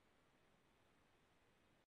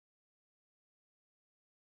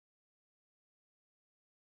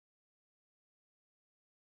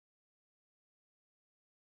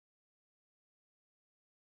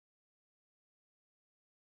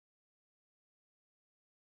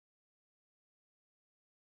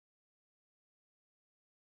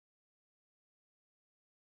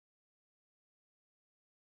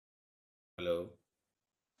 Hello.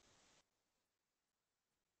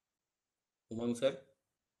 Umang sir.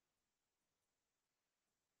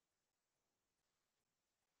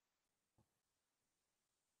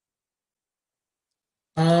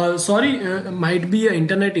 Sorry, might be an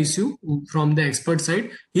internet issue from the expert side.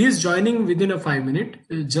 He is joining within a 5 minute.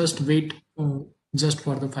 Just wait, just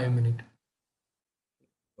for the 5 minute.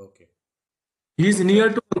 Okay. He is near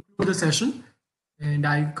to conclude the session, and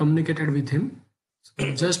I communicated with him.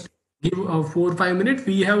 So just give 4 5 minutes.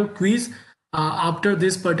 We have quiz after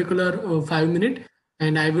this particular 5 minute,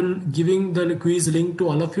 and I will giving the quiz link to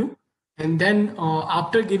all of you. And then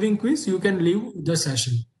after giving quiz, you can leave the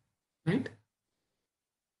session, right?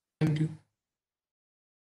 Thank you.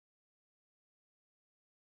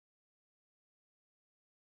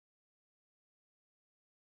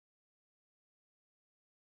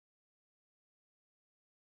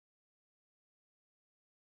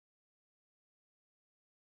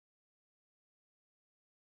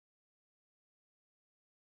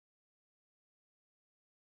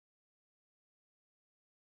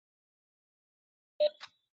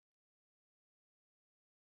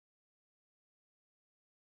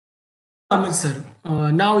 Amit sir,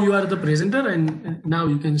 now you are the presenter, and now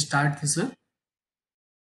you can start this, sir.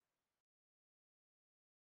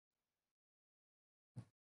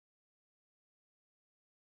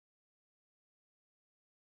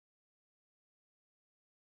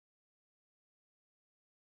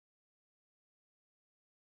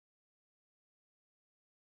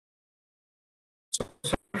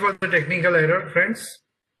 Sorry for the technical error, friends.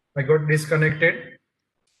 I got disconnected.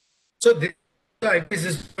 So this is the IP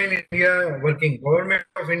system in India working. Government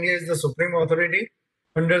of India is the supreme authority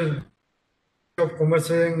under of commerce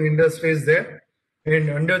and industry is there. And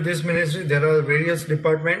under this ministry, there are various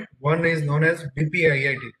departments. One is known as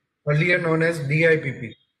BPIIT, earlier known as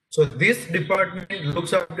DIPP. So this department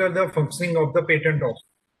looks after the functioning of the patent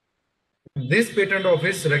office. This patent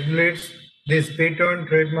office regulates this patent,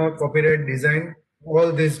 trademark, copyright, design,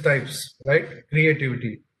 all these types, right?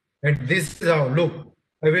 Creativity. And this is how, look,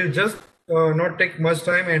 I will just not take much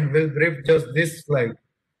time and will brief just this slide.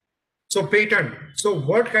 So patent. So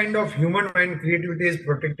what kind of human mind creativity is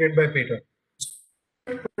protected by patent?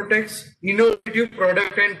 Protects innovative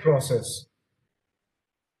product and process.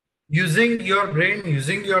 Using your brain,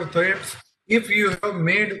 using your thoughts, if you have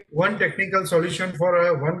made one technical solution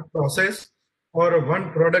for one process or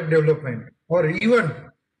one product development, or even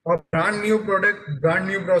a brand new product, brand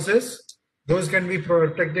new process, those can be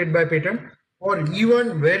protected by patent, or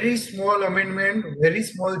even very small amendment, very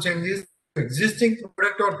small changes to existing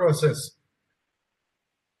product or process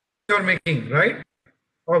you're making, right?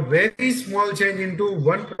 A very small change into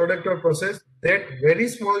one product or process, that very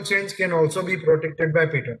small change can also be protected by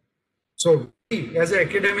patent. So we, as an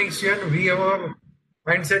academician, we have a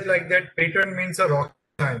mindset like that. Patent means a rocket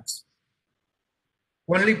science.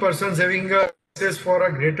 Only persons having access for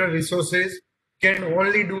a greater resources can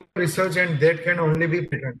only do research, and that can only be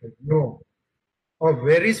patented. No, a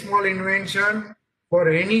very small invention for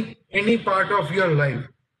any part of your life.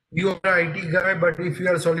 You are an IT guy, but if you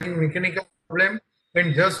are solving mechanical problem,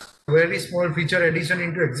 then just very small feature addition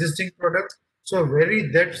into existing product, so very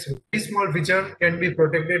small feature can be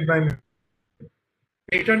protected by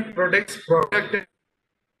patent. Protects product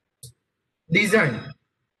design.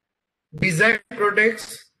 Design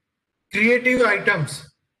protects creative items,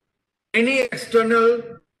 any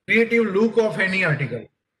external creative look of any article.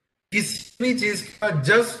 किसी भी चीज का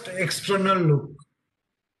just external look,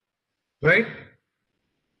 right?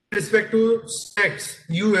 With respect to sex,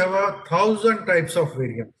 you have 1,000 types of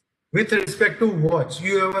variants. With respect to watch,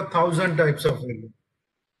 you have 1,000 types of variants.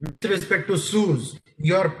 With respect to shoes,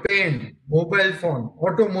 your pen, mobile phone,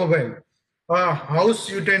 automobile, house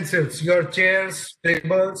utensils, your chairs,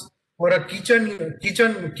 tables, or a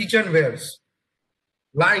kitchenwares,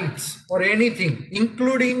 lights, or anything,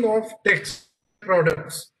 including of text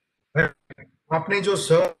products. आपने जो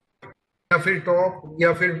shirt या फिर top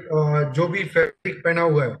या फिर जो भी fabric पहना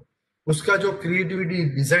हुआ है, उसका जो क्रिएटिविटी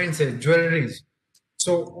डिजाइन है, jewelleries,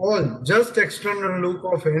 so all just external look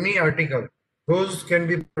of any article, those can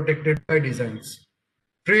be protected by designs.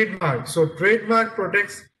 Trademark. So trademark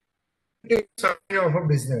protects sign of a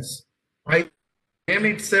business. Name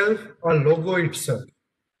itself, a logo itself,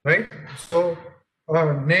 right? So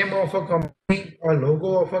name of a company, a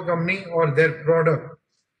logo of a company, or their product,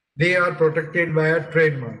 they are protected by a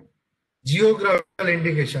trademark. Geographical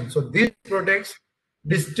indication. So this protects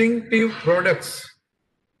distinctive products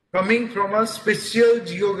coming from a special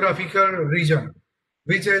geographical region,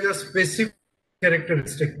 which has a specific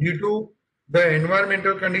characteristic due to the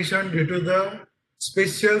environmental condition, due to the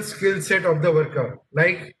special skill set of the worker.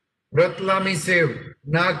 Like Ratlami Sev,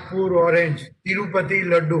 Nagpur Orange, Tirupati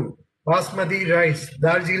Laddu, Basmati Rice,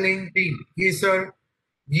 Darjeeling Tea, Kesar,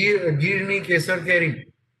 Girni Kesar Keri,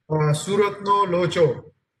 Suratno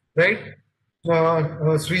Locho, right?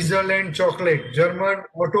 Switzerland Chocolate, German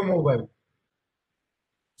Automobile.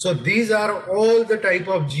 So these are all the type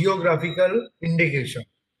of geographical indication.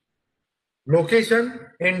 Location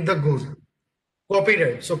and the good.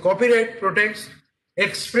 Copyright. So copyright protects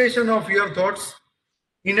expression of your thoughts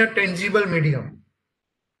in a tangible medium,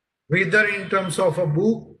 whether in terms of a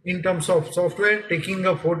book, in terms of software, taking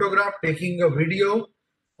a photograph, taking a video,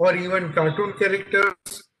 or even cartoon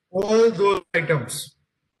characters, all those items,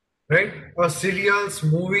 right? Or serials,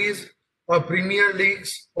 movies, or Premier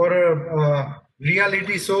Leagues, or a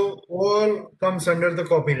reality show, all comes under the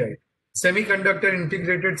copyright. Semiconductor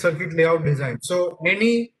integrated circuit layout design. So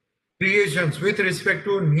any creations with respect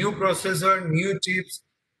to new processor, new chips,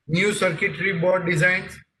 new circuitry board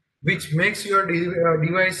designs, which makes your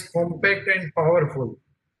device compact and powerful.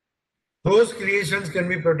 Those creations can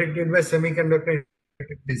be protected by semiconductor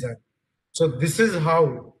design. So this is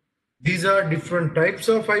how these are different types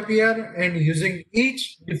of IPR, and using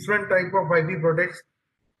each different type of IP protects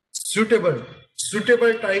suitable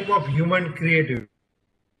type of human creativity.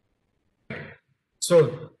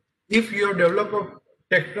 So if you develop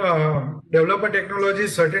a technology,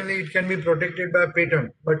 certainly it can be protected by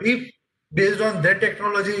patent. But if based on that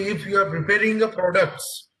technology, if you are preparing a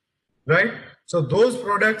products, right? So those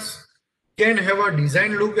products can have a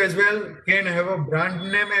design look as well, can have a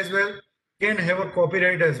brand name as well, can have a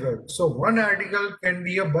copyright as well. So one article can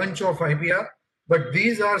be a bunch of IPR, but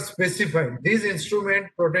these are specified. This instrument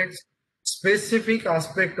protects specific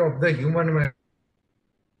aspect of the human mind,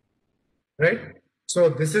 right? So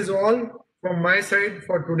this is all from my side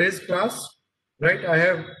for today's class, right? I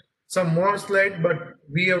have some more slides, but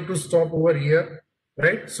we have to stop over here,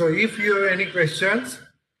 right? So if you have any questions,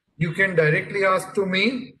 you can directly ask to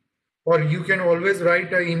me, or you can always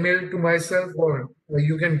write an email to myself, or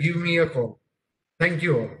you can give me a call. Thank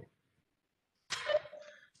you all.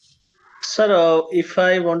 Sir, if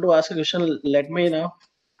I want to ask a question, let me know.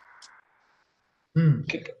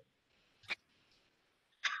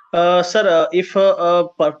 Sir, if a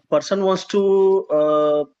person wants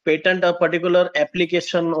to patent a particular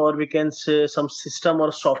application, or we can say some system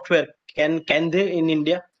or software, can they in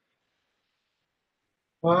India?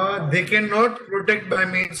 They cannot protect by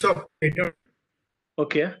means of patent.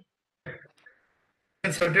 Okay.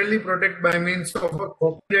 Can certainly protect by means of a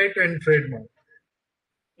copyright and trademark.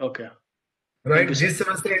 Okay. Right. जिस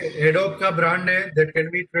तरह से Adobe का brand है, that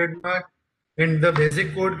can be trademark, and the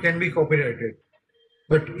basic code can be copyrighted.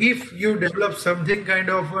 But if you develop something kind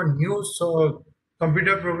of a new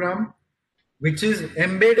computer program which is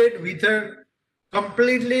embedded with a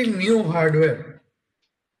completely new hardware,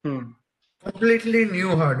 completely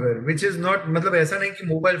new hardware, which is not, मतलब ऐसा नहीं कि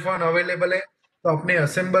mobile phone available है तो आपने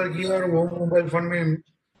assemble किया और वो मोबाइल फोन में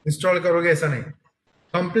इंस्टॉल करोगे, ऐसा नहीं.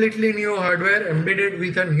 Completely new hardware embedded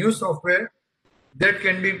with a new software, that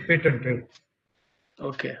can be patented.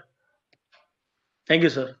 Okay. Thank you,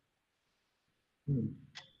 sir.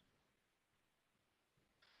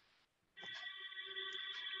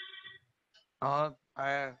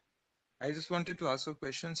 I just wanted to ask a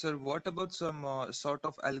question, sir. What about some sort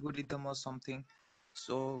of algorithm or something?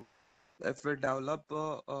 So if we develop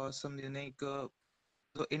some unique, so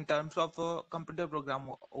in terms of a computer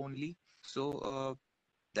program only, so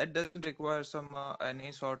that doesn't require some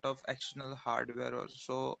any sort of external hardware, or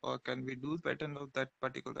so can we do patent of that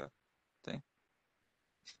particular thing?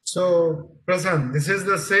 So Prasan, this is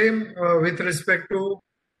the same with respect to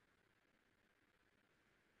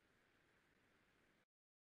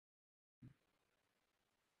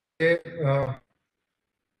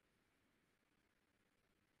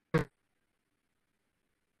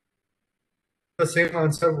the same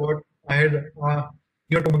answer what I had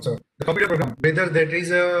here to answer. The computer program, whether that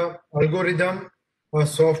is a algorithm, a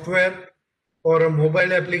software, or a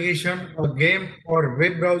mobile application, a game, or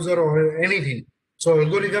web browser, or anything. So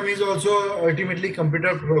algorithm is also ultimately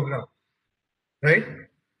computer program, right?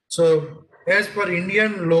 So as per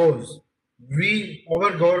Indian laws,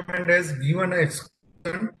 our government has given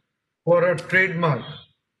exception for a trademark,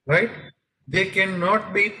 right? They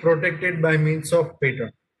cannot be protected by means of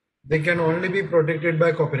patent. They can only be protected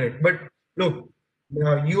by copyright. But look,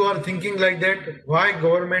 you are thinking like that, why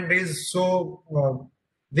government is so,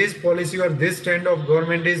 this policy or this stand of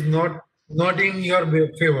government is not in your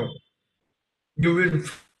favor. You will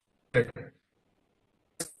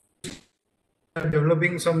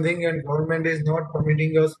developing something and government is not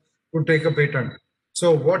permitting us to take a patent.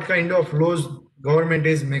 So what kind of laws government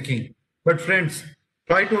is making? But friends,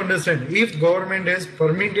 try to understand if government has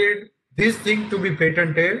permitted this thing to be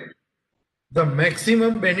patented, the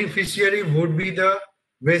maximum beneficiary would be the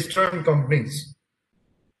Western companies.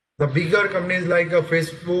 The bigger companies like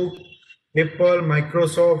Facebook, Apple,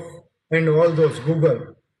 Microsoft, and all those,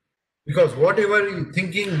 Google. Because whatever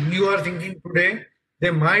you are thinking today,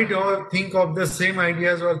 they might all think of the same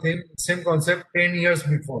ideas or same concept 10 years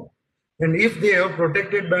before. And if they are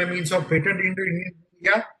protected by means of patent in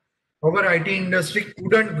India, our IT industry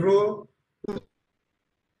couldn't grow.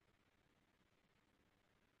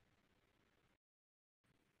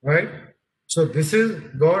 Right? So this is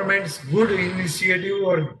government's good initiative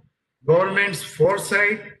or government's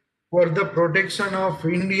foresight for the protection of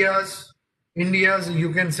India's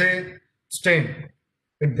you can say stand.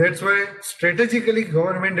 And that's why strategically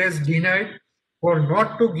government has denied for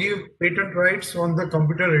not to give patent rights on the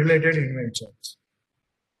computer related inventions.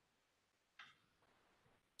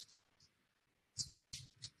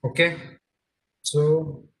 Okay.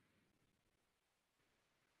 So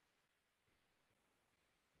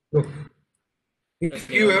look, if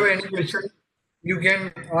you have any question, you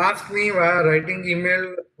can ask me via writing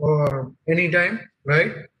email or anytime,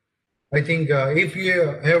 right? I think if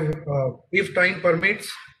you have, if time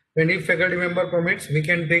permits and if faculty member permits, we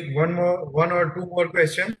can take one or two more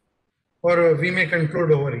questions, or we may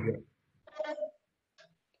conclude over here.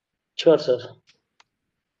 Sure, sir.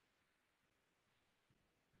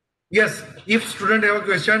 Yes, if student have a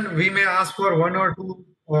question, we may ask for one or two,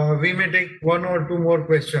 we may take one or two more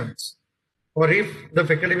questions. Or if the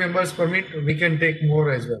faculty members permit, we can take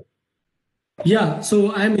more as well. Yeah,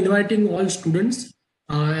 so I am inviting all students.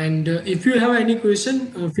 And if you have any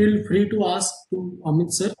question, feel free to ask to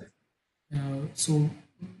Amit sir. So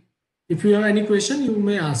if you have any question, you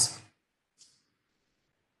may ask.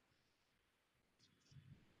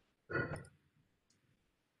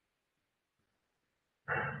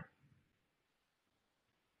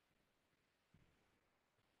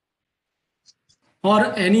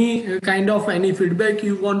 Or any kind of any feedback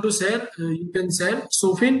you want to share, you can share.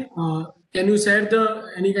 Sofin, can you share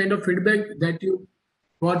any kind of feedback that you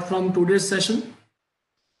got from today's session?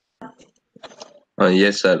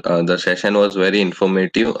 Yes, sir. The session was very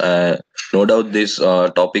informative. No doubt these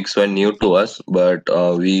topics were new to us, but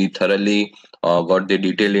we thoroughly got the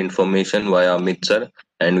detailed information via Amit sir,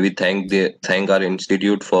 and we thank our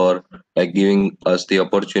institute for giving us the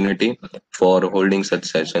opportunity for holding such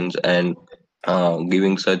sessions and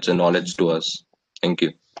giving such a knowledge to us. Thank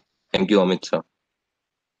you, Amit sir.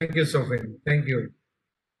 Thank you, Sophie. Thank you.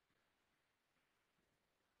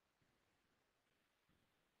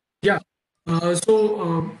 Yeah. I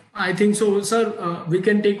think so, sir. We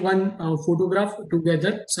can take one photograph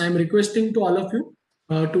together. So I'm requesting to all of you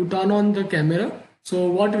to turn on the camera. So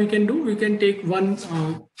what we can do, we can take one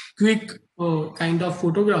quick kind of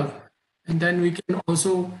photograph, and then we can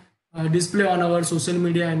also display on our social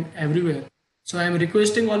media and everywhere. So I'm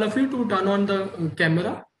requesting all of you to turn on the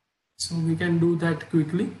camera, so we can do that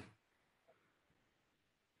quickly.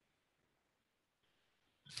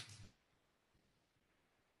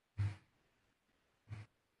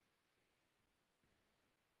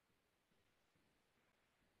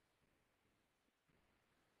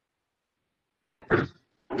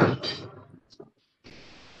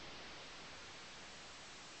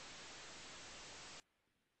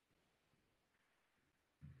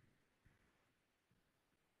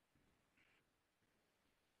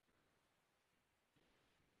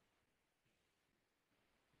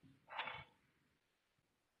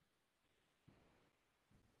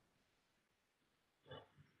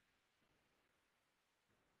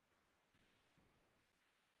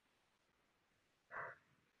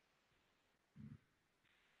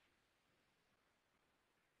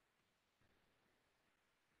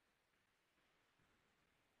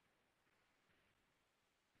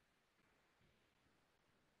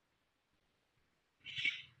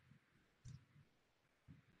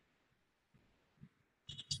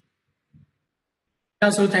 Yeah,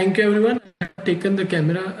 so thank you everyone. I have taken the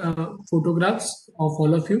camera photographs of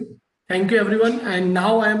all of you. Thank you everyone. And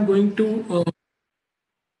now I am going to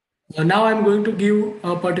give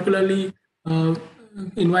particularly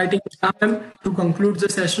inviting Neha ma'am to conclude the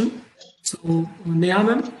session. So Neha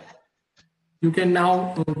ma'am, you can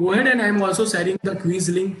now go ahead, and I am also sharing the quiz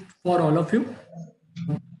link for all of you.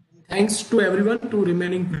 Thanks to everyone to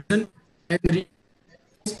remaining present and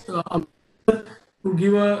to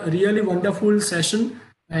give a really wonderful session.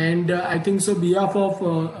 And I think so behalf of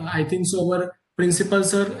our principal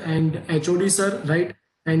sir and HOD sir, right,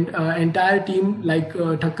 and entire team like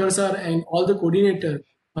Thakkar sir and all the coordinator,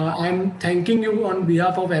 I'm thanking you on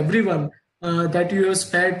behalf of everyone that you have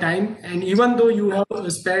spare time, and even though you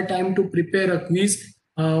have spare time to prepare a quiz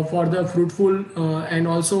for the fruitful, and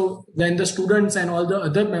also when the students and all the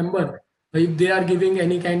other member, if they are giving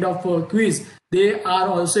any kind of quiz, they are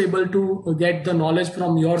also able to get the knowledge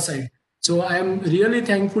from your side. So I am really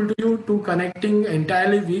thankful to you to connecting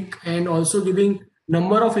entirely week and also giving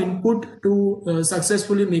number of input to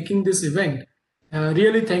successfully making this event.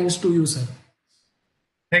 Really thanks to you, sir.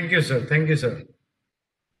 Thank you, sir. Thank you, sir.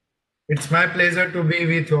 It's my pleasure to be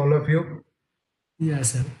with all of you.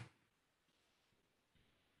 Yes, sir.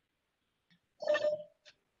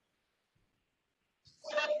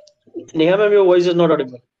 Neha ma'am, your voice is not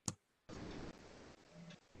audible.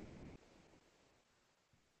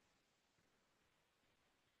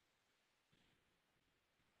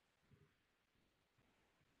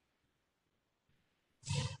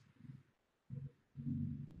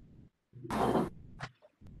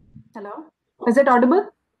 Hello, is it audible?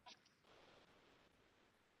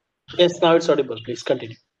 Yes, now it's audible. Please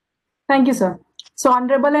continue. Thank you, sir. So,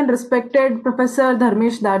 honorable and respected Professor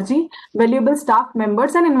Dharmesh Darji, valuable staff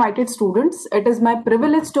members and invited students, it is my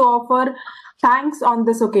privilege to offer thanks on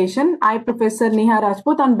this occasion. I, Professor Neha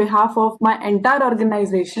Rajput, on behalf of my entire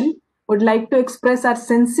organization, would like to express our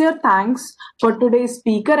sincere thanks for today's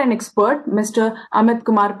speaker and expert, Mr. Amit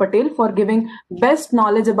Kumar Patel, for giving best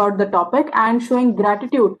knowledge about the topic and showing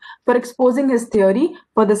gratitude for exposing his theory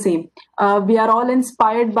for the same. We are all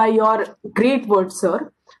inspired by your great words,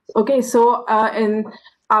 sir. Okay, so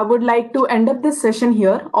I would like to end up this session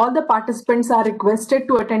here. All the participants are requested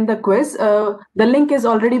to attend the quiz. The link is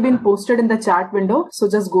already been posted in the chat window, so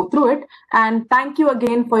just go through it. And thank you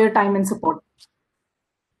again for your time and support.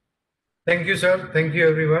 Thank you, sir. Thank you,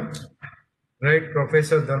 everyone. Right,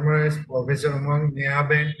 Professor Dharmesh, Professor Umang, Neha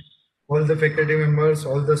Ben, all the faculty members,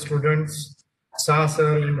 all the students, Shah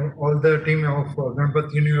sir, and all the team of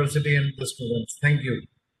Ganpat University and the students. Thank you.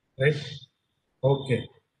 Right? Okay.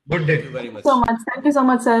 Good day. Thank you very much. Thank you so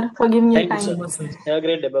much, sir, for giving me Thank you, time. sir. Have a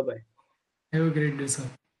great day. Bye-bye. Have a great day, sir.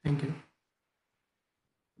 Thank you.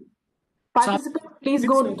 Participants, please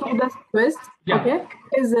go through the quiz. Yeah. Okay,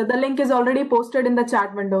 the link is already posted in the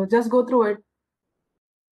chat window. Just go through it.